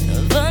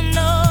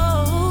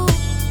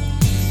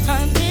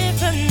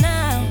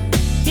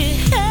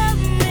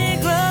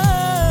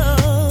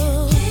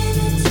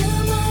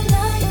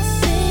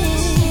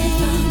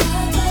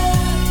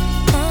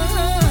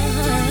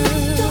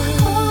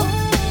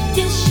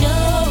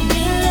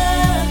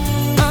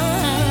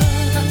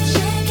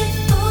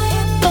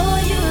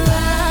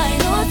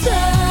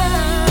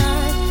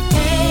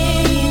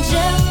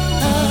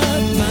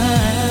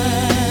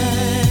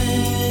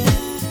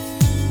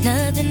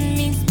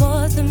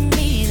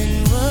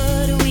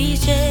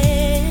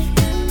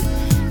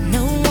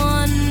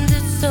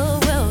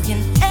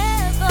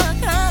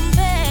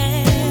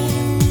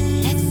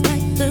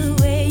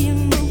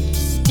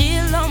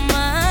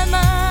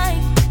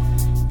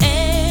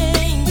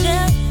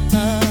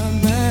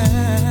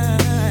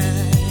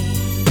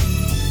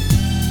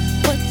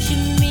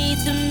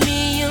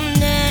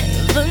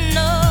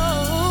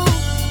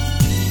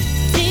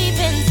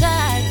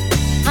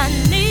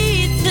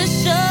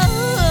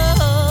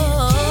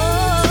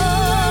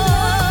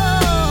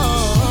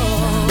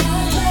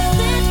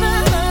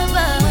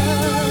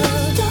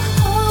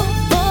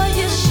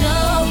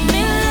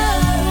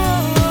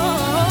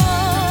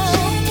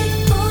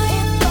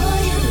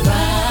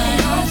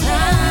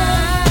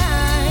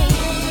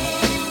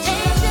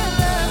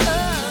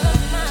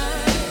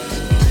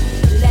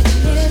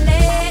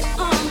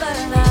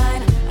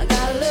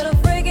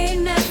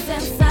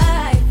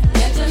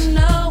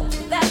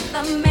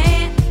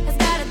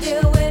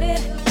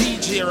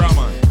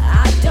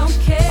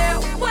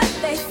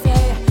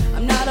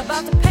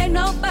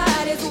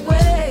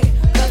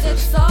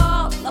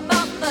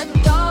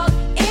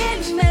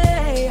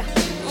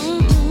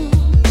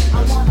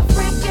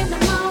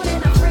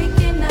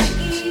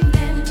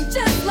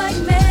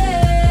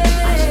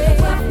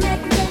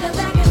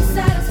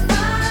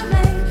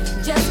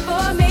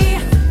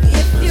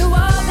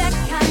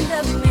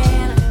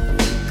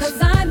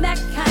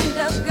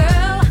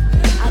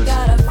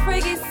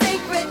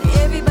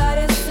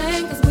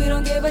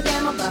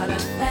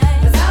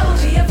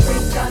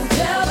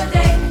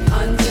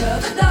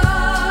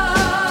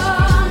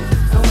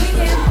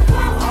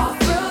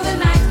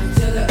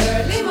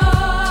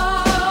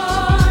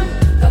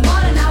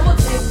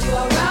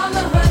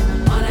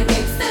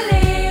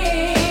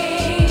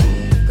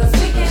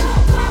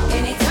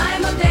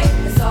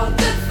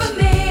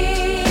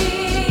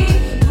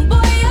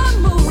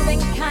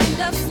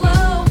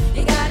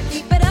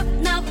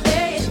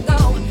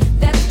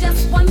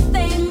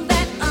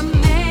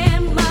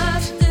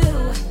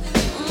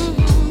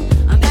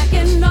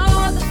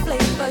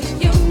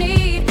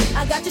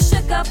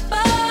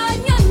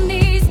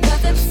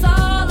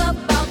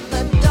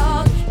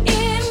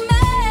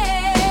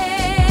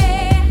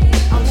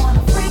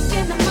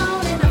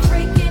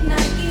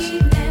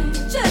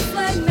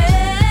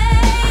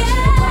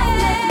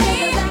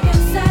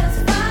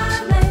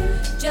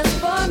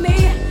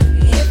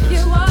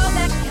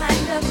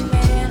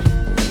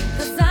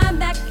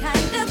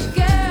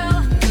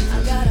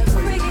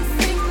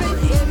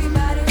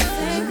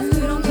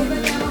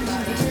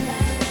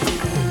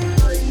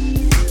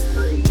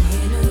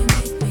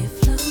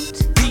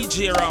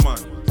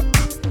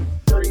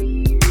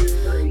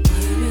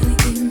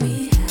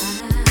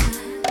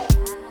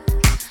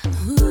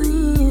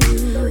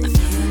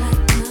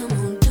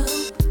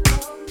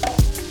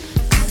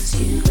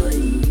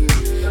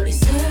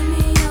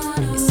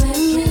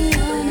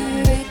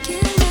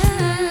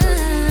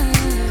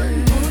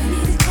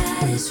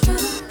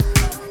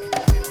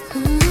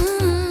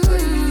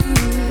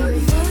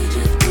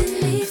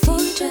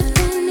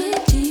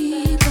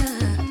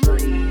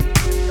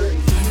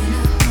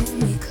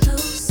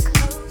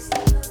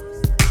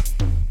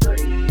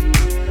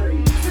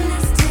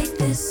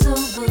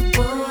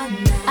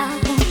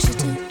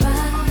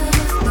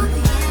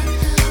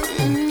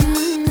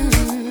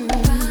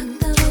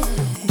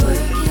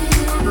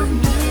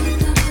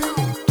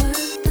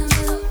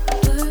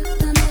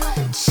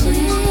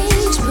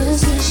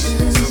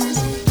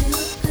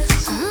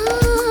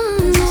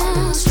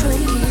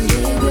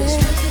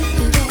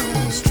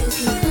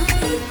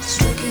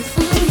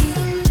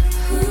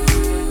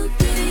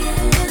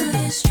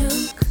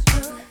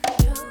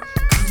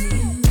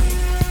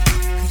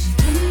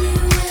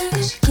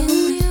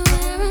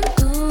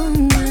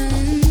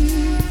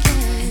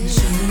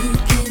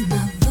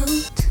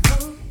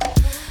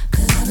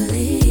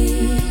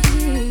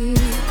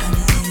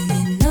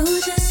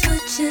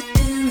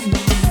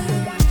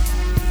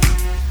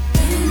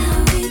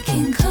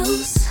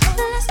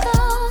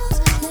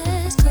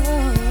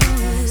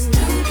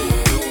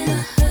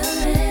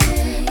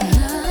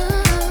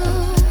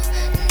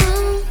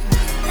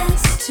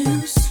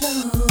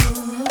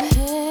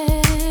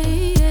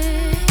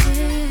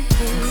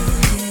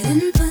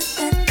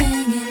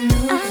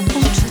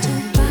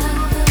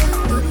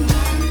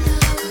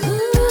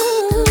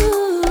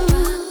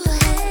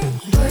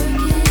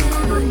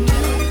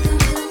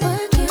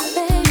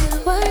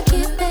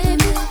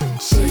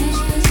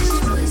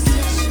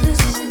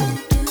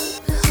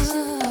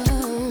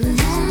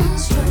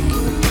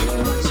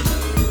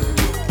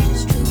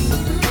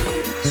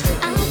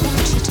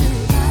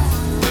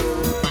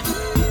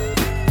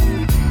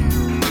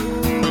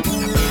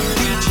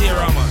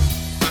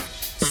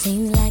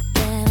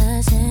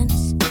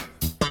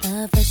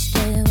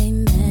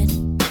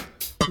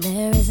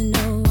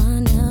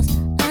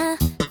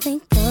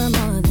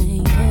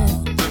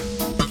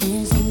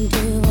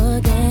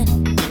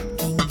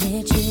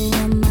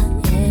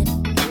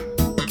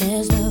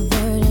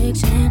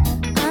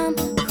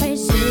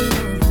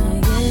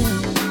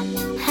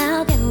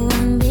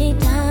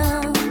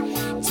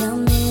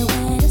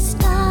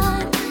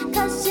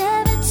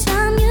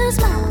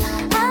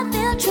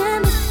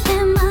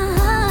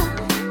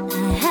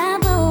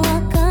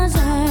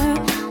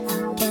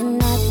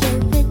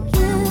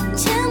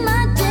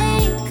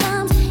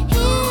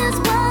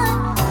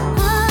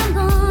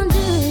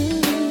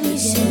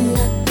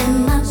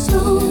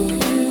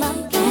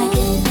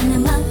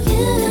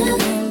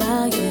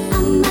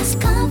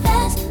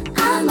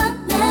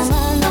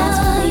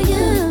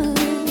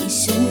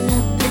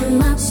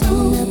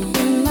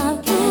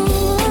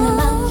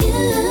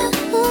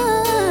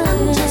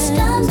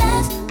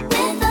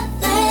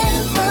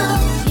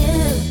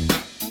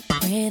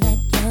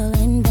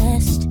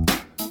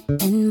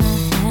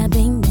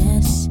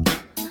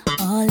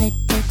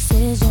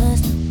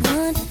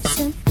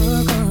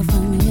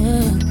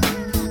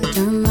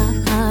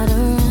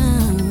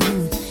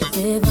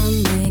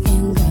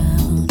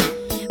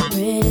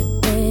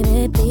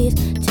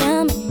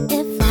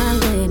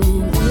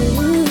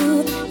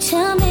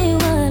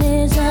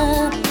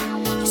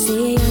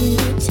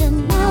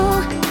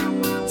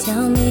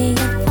 Tell me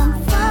if I'm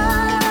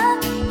far,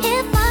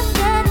 if I'm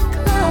getting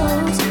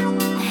close.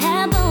 I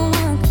have but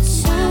one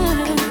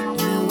concern, and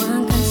the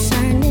one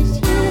concern is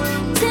you.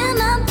 Till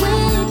I'm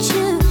with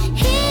you,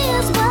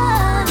 here's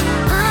what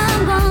I'm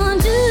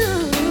gonna do.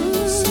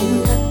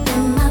 Sitting up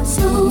in my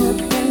room,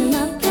 thinking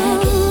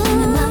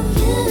about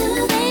you,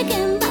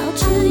 thinking about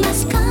you.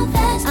 Just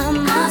confess, I'm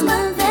the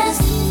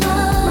best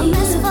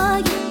for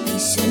you. Be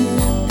sitting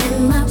up in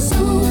my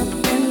room,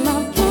 thinking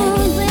about you.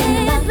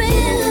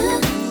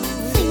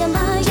 When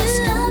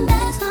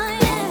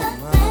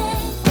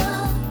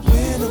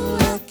I'm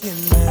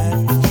looking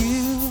at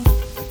you,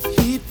 I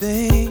keep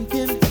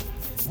thinking,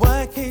 why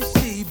can't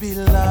she be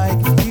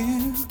like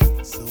you?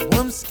 So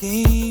I'm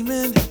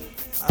scheming,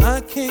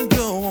 I can't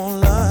go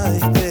on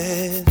like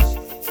this,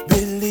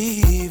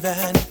 believing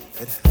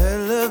that her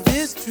love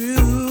is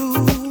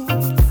true.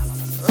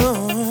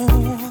 Oh,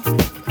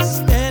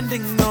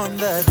 standing on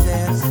the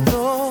dance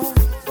floor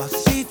while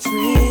she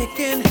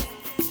tricking,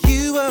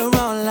 you are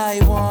all I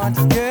want,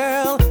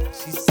 girl.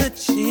 She's a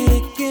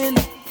chicken.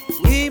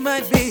 We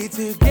might be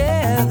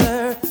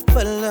together,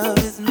 but love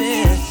is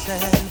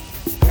missing.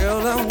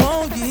 Girl, I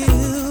want you,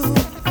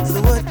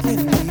 so what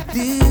can we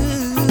do?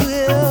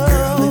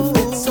 Girl,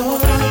 if it's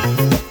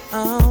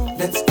alright,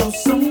 let's go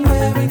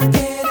somewhere and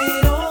get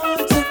it on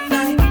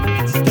tonight.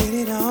 Let's get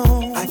it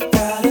on. I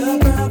got a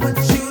girl, but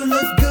you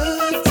look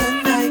good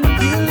tonight.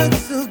 You look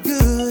so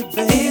good,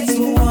 baby. It's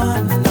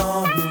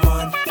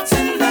one-on-one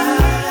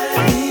tonight.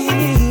 Me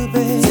and you,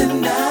 baby.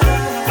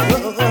 Tonight.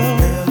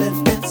 Girl, if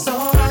it's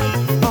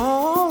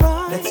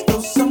alright, let's go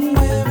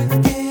somewhere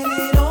and get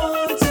it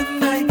on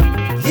tonight.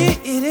 Get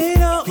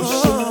it on. We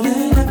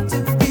shouldn't have to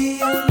be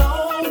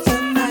alone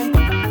tonight.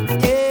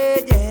 Yeah,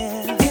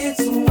 yeah.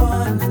 It's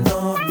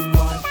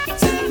one-on-one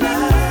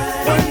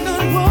tonight.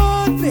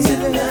 One-on-one, baby.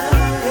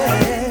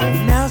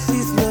 Tonight. Now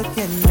she's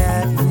looking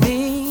at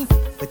me,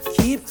 but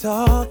keep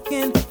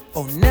talking.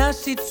 Oh, now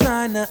she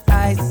tryna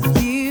ice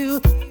you.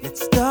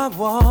 Let's start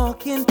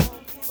walking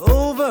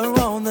over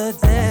on the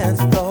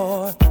dance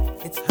floor.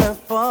 It's her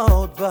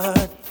fault,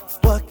 but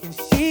what can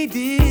she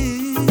do?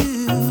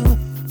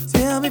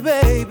 Tell me,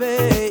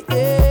 baby,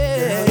 yeah.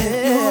 Girl, if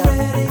you're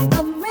ready,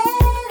 I'm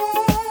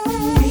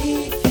ready.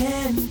 we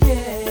can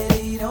get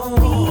it on.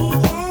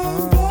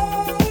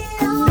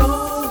 I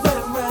know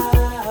where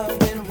I've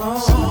been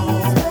wrong.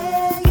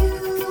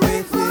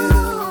 With you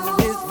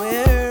is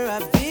where I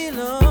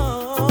belong.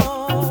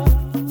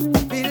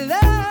 If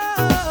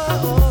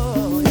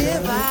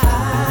I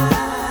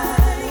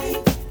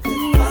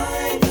could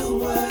find the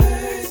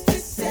words to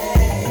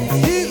say,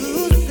 you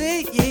say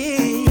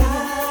yeah.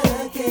 Gotta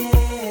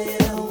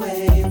get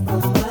away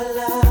from a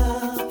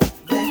love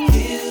that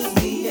kills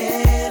me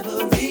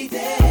every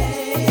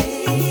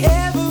day.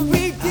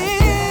 Every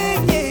day,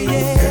 yeah,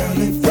 yeah. Girl,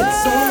 if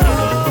it's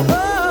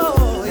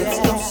alright, let's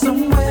go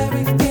somewhere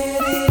and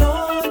get it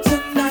on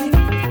tonight.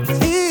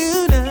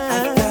 Tonight.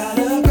 I got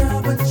a girl,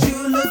 but you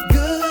look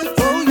good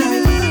tonight. Oh, you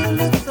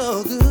look so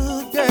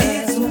good, girl.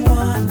 It's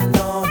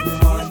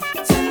one-on-one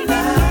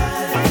tonight.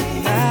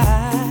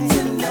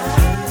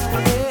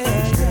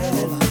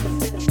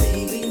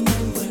 Baby,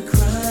 when we're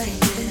crying,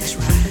 that's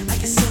right. I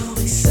get so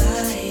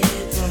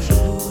excited.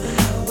 Ooh,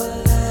 how I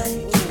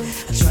like it.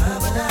 I try,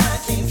 but I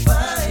can't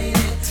find it.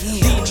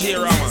 DJ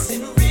Rama.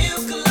 Dancing real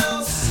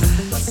close,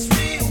 but it's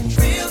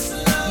real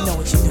slow. You know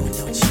what you're doing,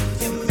 don't you?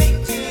 You're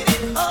making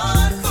it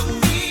hard for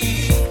me.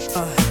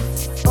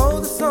 Oh,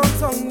 the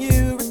song's on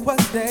you,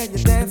 requested.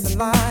 You're dancing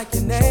like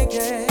you're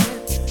naked.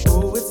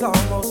 Oh, it's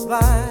almost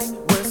like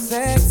we're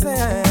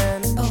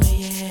sexing. Oh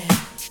yeah.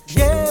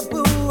 Yeah,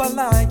 boo, I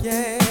like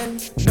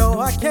it. No,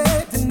 I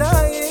can't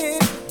deny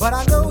it. But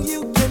I know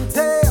you can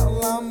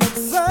tell I'm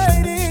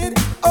excited.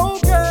 Oh,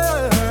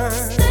 girl.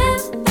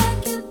 Step back,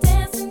 you're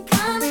dancing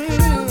kinda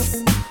close.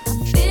 I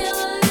feel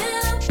a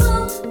little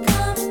pull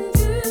coming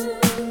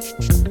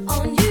through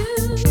on you.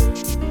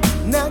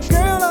 Now,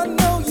 girl, I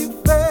know you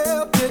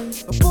felt it.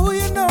 But boy,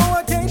 you know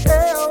I can't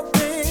help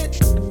it.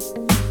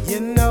 You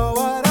know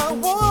what I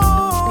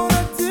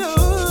wanna do.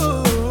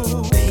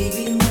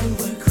 Baby, when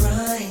we're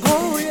crying,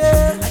 Oh,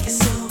 yeah. I get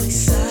so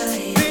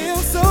excited. Feel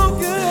so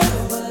good.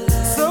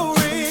 So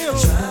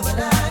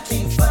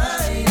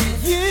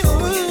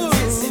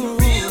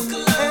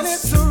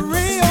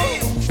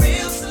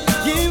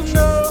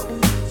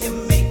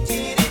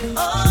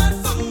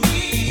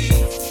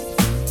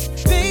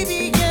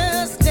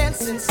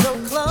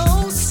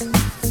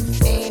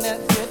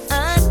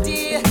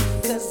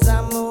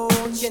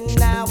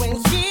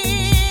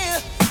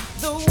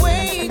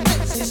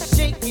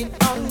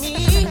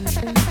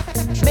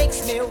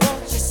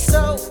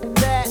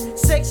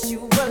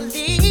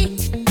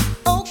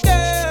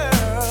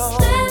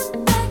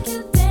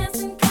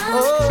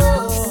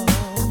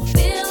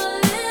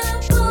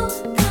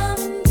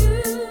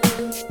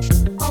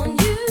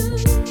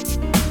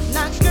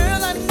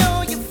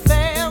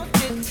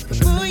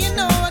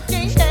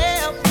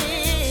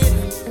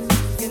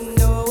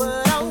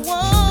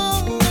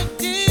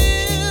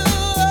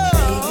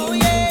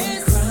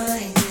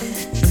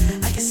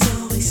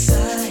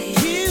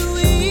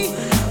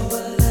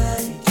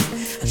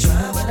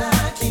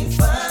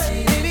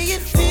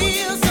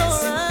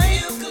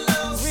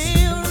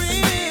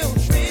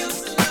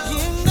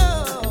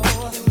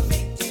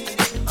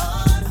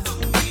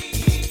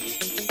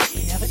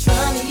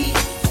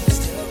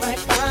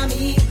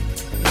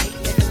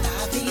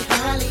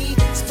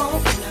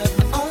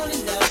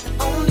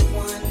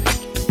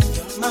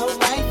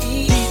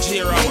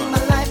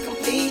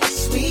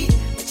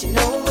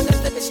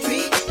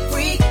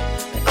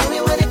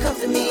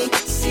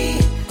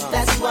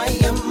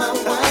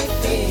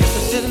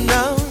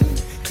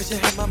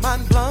my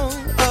mind blown.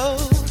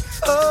 Oh,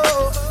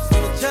 oh,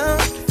 wanna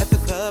jump at the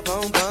club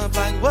on bump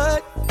like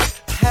what?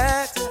 I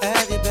had to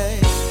have you,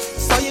 babe.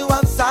 Saw you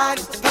outside,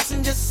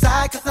 passenger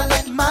side, 'cause I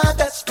let my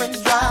best friend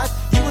drive.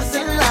 You was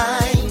in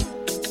line.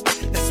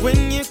 That's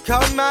when you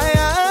caught my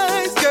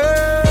eyes,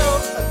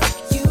 girl.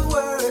 You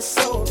were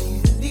so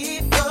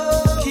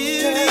beautiful,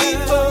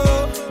 beautiful.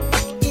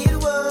 It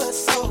was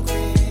so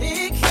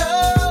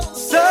critical,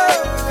 so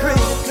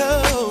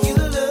critical. You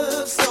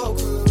look so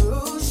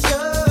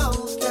crucial,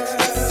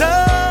 girl.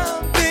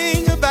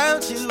 Something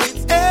about you,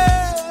 it's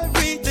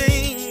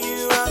everything.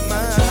 You are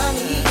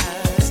mine.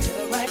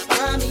 Still right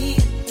by me,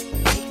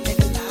 make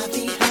a life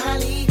be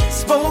highly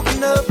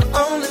spoken of.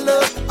 Only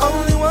love, the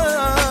only one.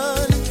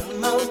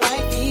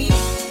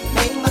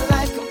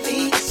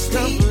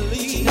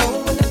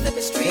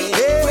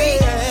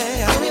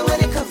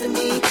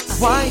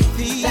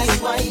 Wifey. That's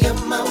why you're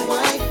my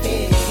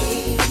wifey.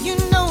 You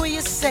know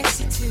you're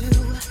sexy too.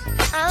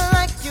 I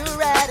like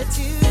your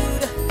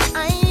attitude.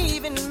 I ain't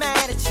even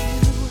mad at you.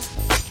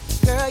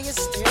 Girl, you're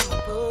still my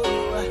boo.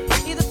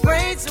 Either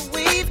braids or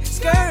weave,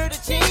 skirt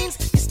or jeans,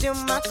 you're still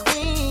my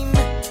queen.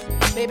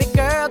 Baby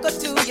girl, go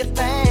do your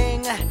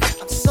thing.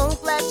 I'm so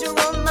glad you're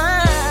on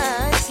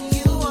mine.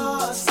 You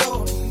are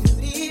so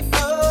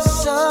beautiful.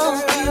 So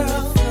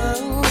beautiful.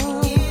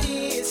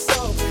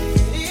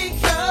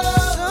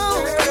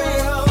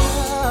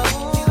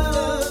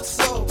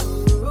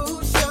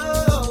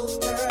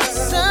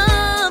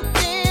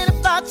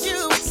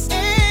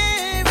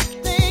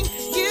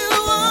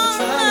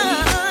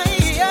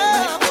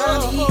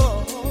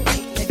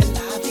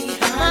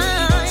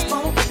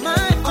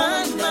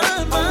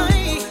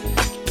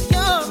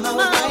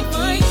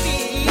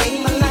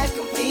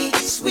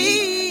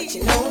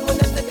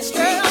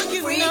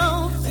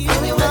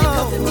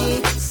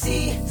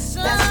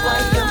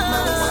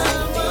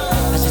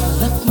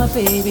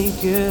 Baby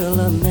girl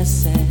a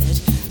message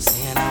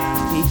saying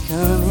I'll be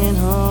coming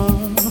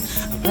home.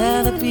 I'd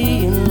rather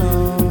be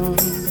alone.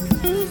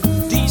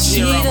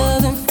 She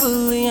doesn't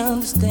fully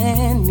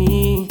understand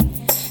me,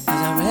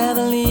 'cause I'd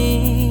rather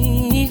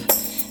leave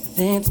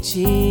than to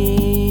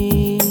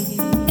cheat.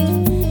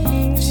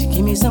 If she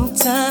give me some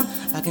time,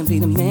 I can be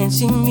the man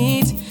she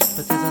needs.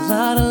 But there's a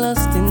lot of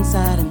lust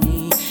inside of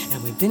me,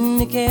 and we've been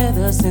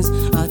together since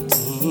our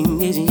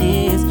teenage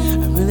years.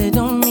 I really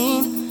don't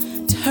mean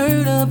to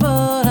hurt her,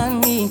 but I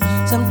need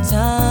some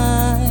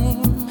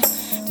time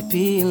to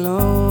be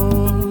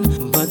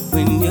alone. But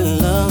when you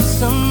love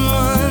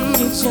someone,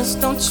 you just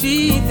don't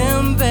treat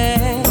them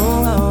bad.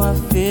 Oh, how I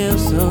feel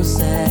so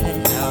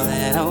sad now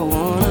that I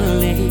wanna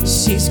leave.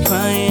 She's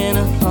crying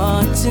her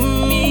heart to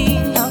me.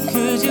 How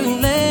could you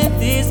let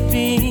this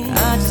be?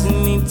 I just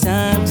need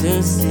time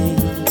to see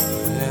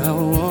where I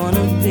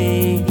wanna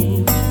be,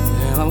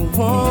 where I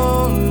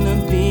wanna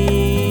be.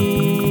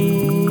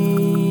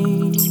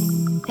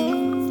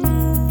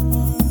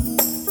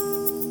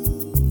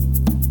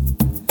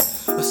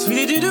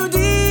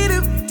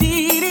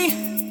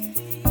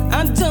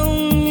 I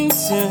don't mean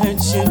to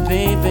hurt you,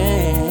 baby.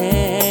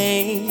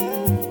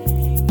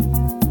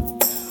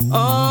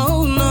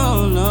 Oh, no,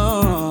 no.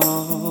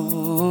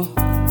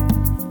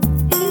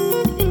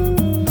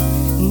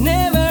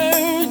 Never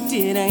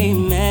did I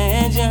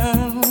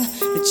imagine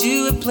that you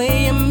would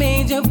play a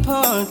major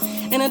part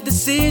in a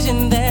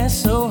decision that's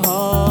so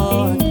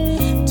hard.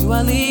 Do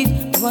I leave?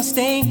 Do I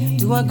stay?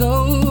 Do I go?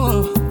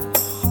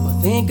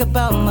 Think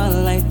about my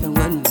life and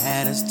what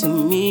matters to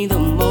me the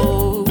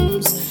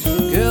most.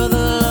 Girl,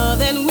 the love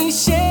that we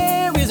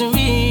share is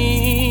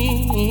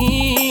real,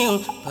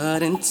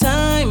 but in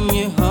time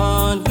your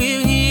heart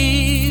will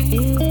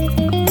heal.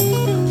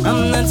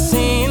 I'm not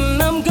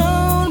saying I'm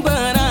gone,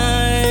 but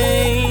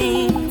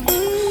I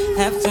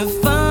have to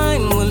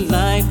find what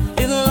life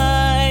is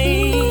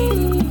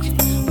like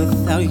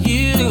without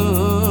you.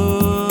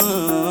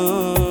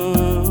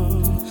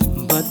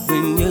 But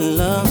when you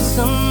love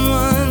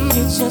someone,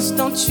 just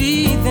don't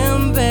treat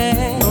them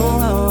bad. Oh,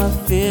 how I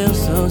feel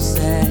so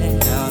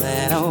sad now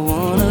that I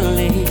wanna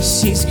leave.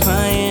 She's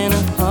crying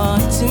her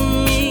heart to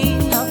me.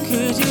 How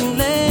could you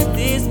let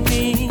this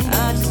be?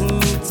 I just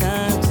need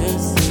time to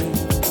see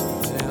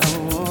where I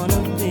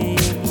wanna be.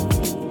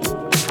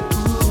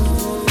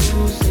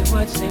 Ooh, say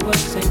what, say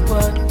what, say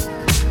what?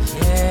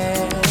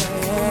 Yeah,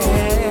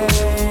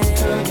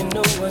 girl, you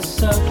know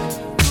what's up.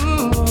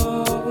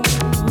 Ooh,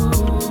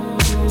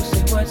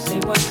 say what, say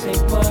what, say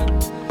what?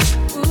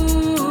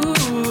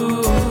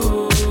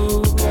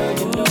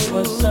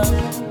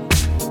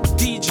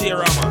 DJ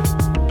Rama.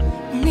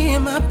 Me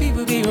and my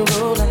people be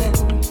rolling,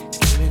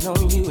 skipping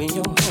on you and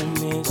your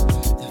homies.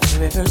 The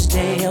very first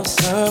day of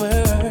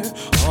summer,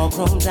 all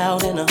grown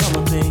out in a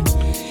Hummer Bay.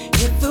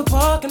 Hit the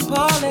park and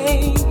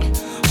parlay.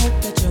 Hope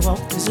that you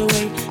walk this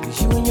way,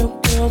 'cause you and your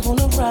girls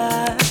wanna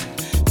ride.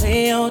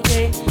 Play all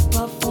day,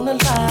 puff on the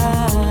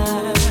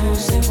line.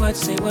 Say what,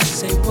 say what,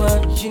 say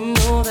what? You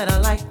know that I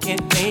like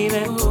it,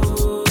 baby.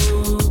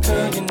 Ooh,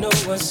 girl, you know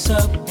what's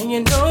up, and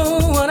you know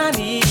what I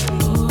need.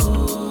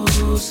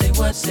 Ooh, say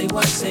what, say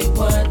what, say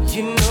what?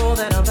 You know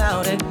that I'm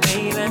about it,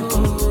 baby.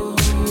 Ooh,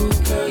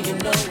 girl, you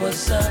know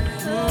what's up.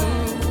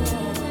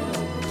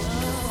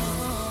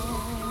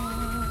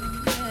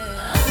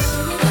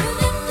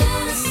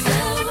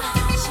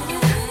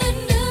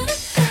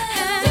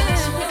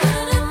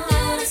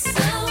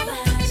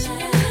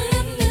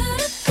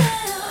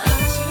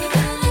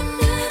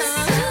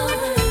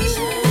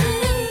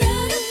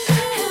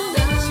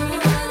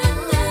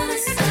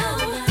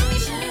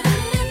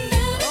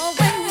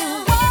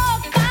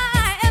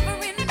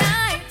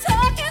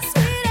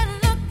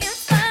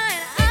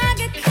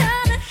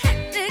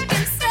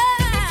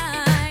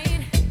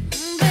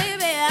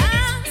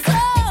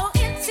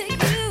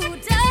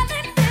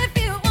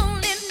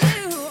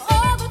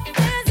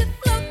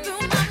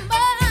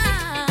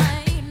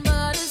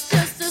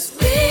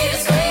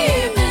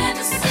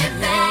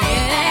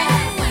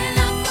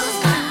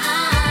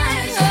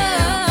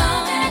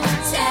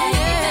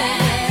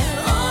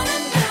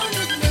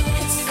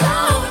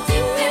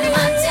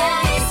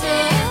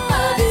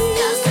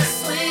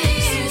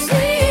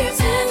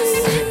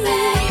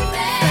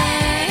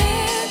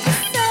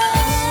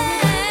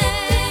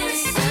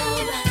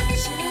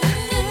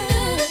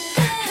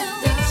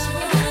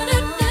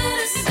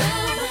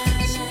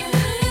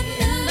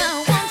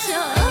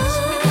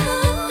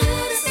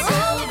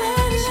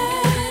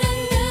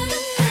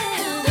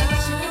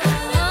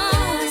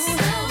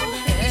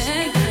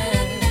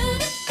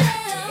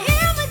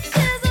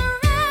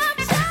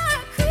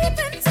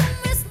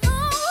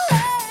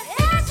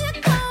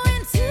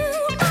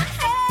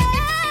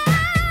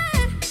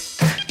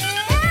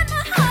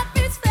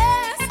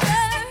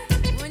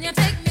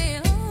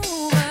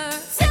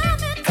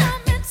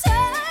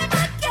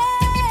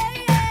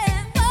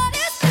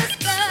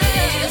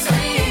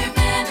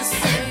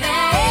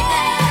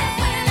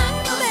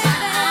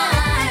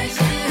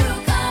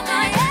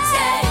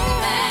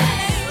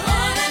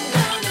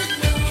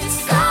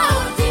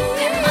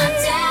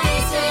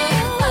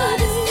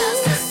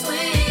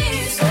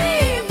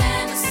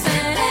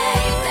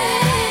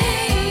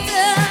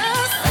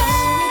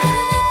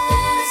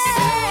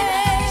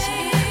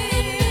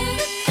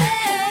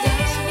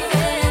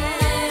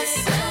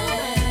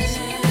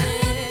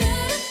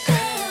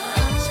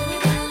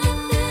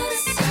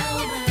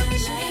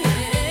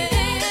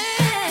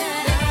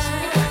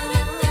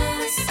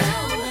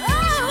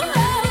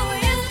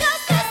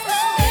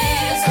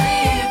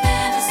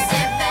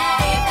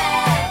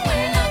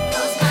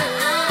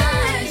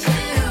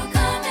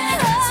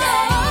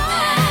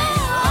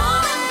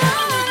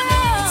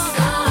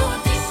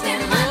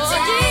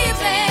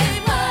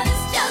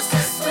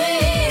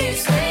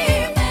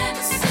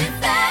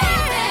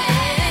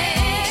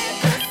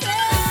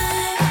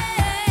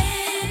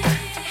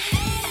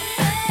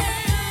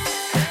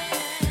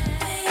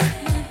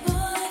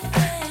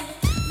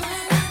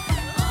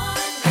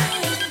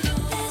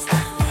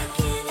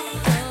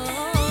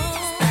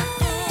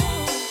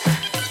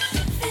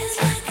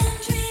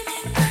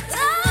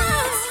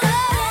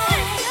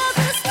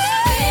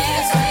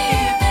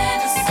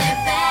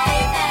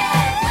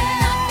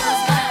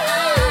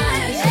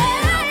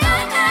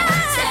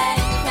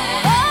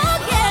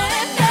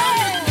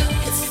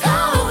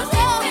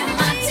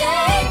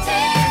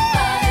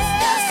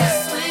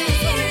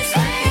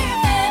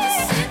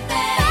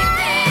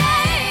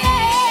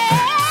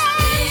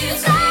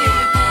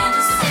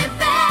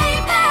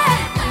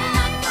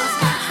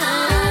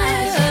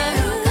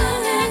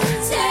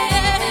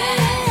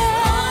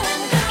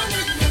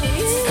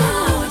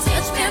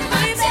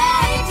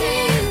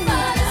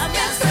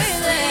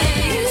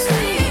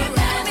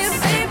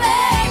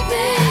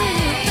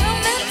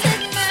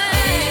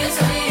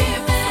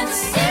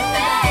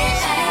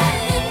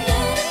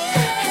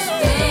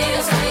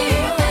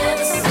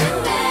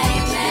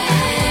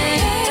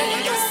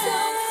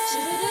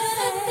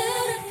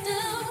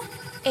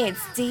 It's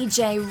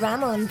DJ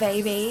Ramon,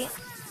 baby.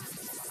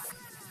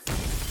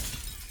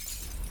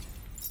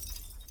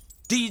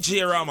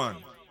 DJ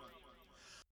Ramon.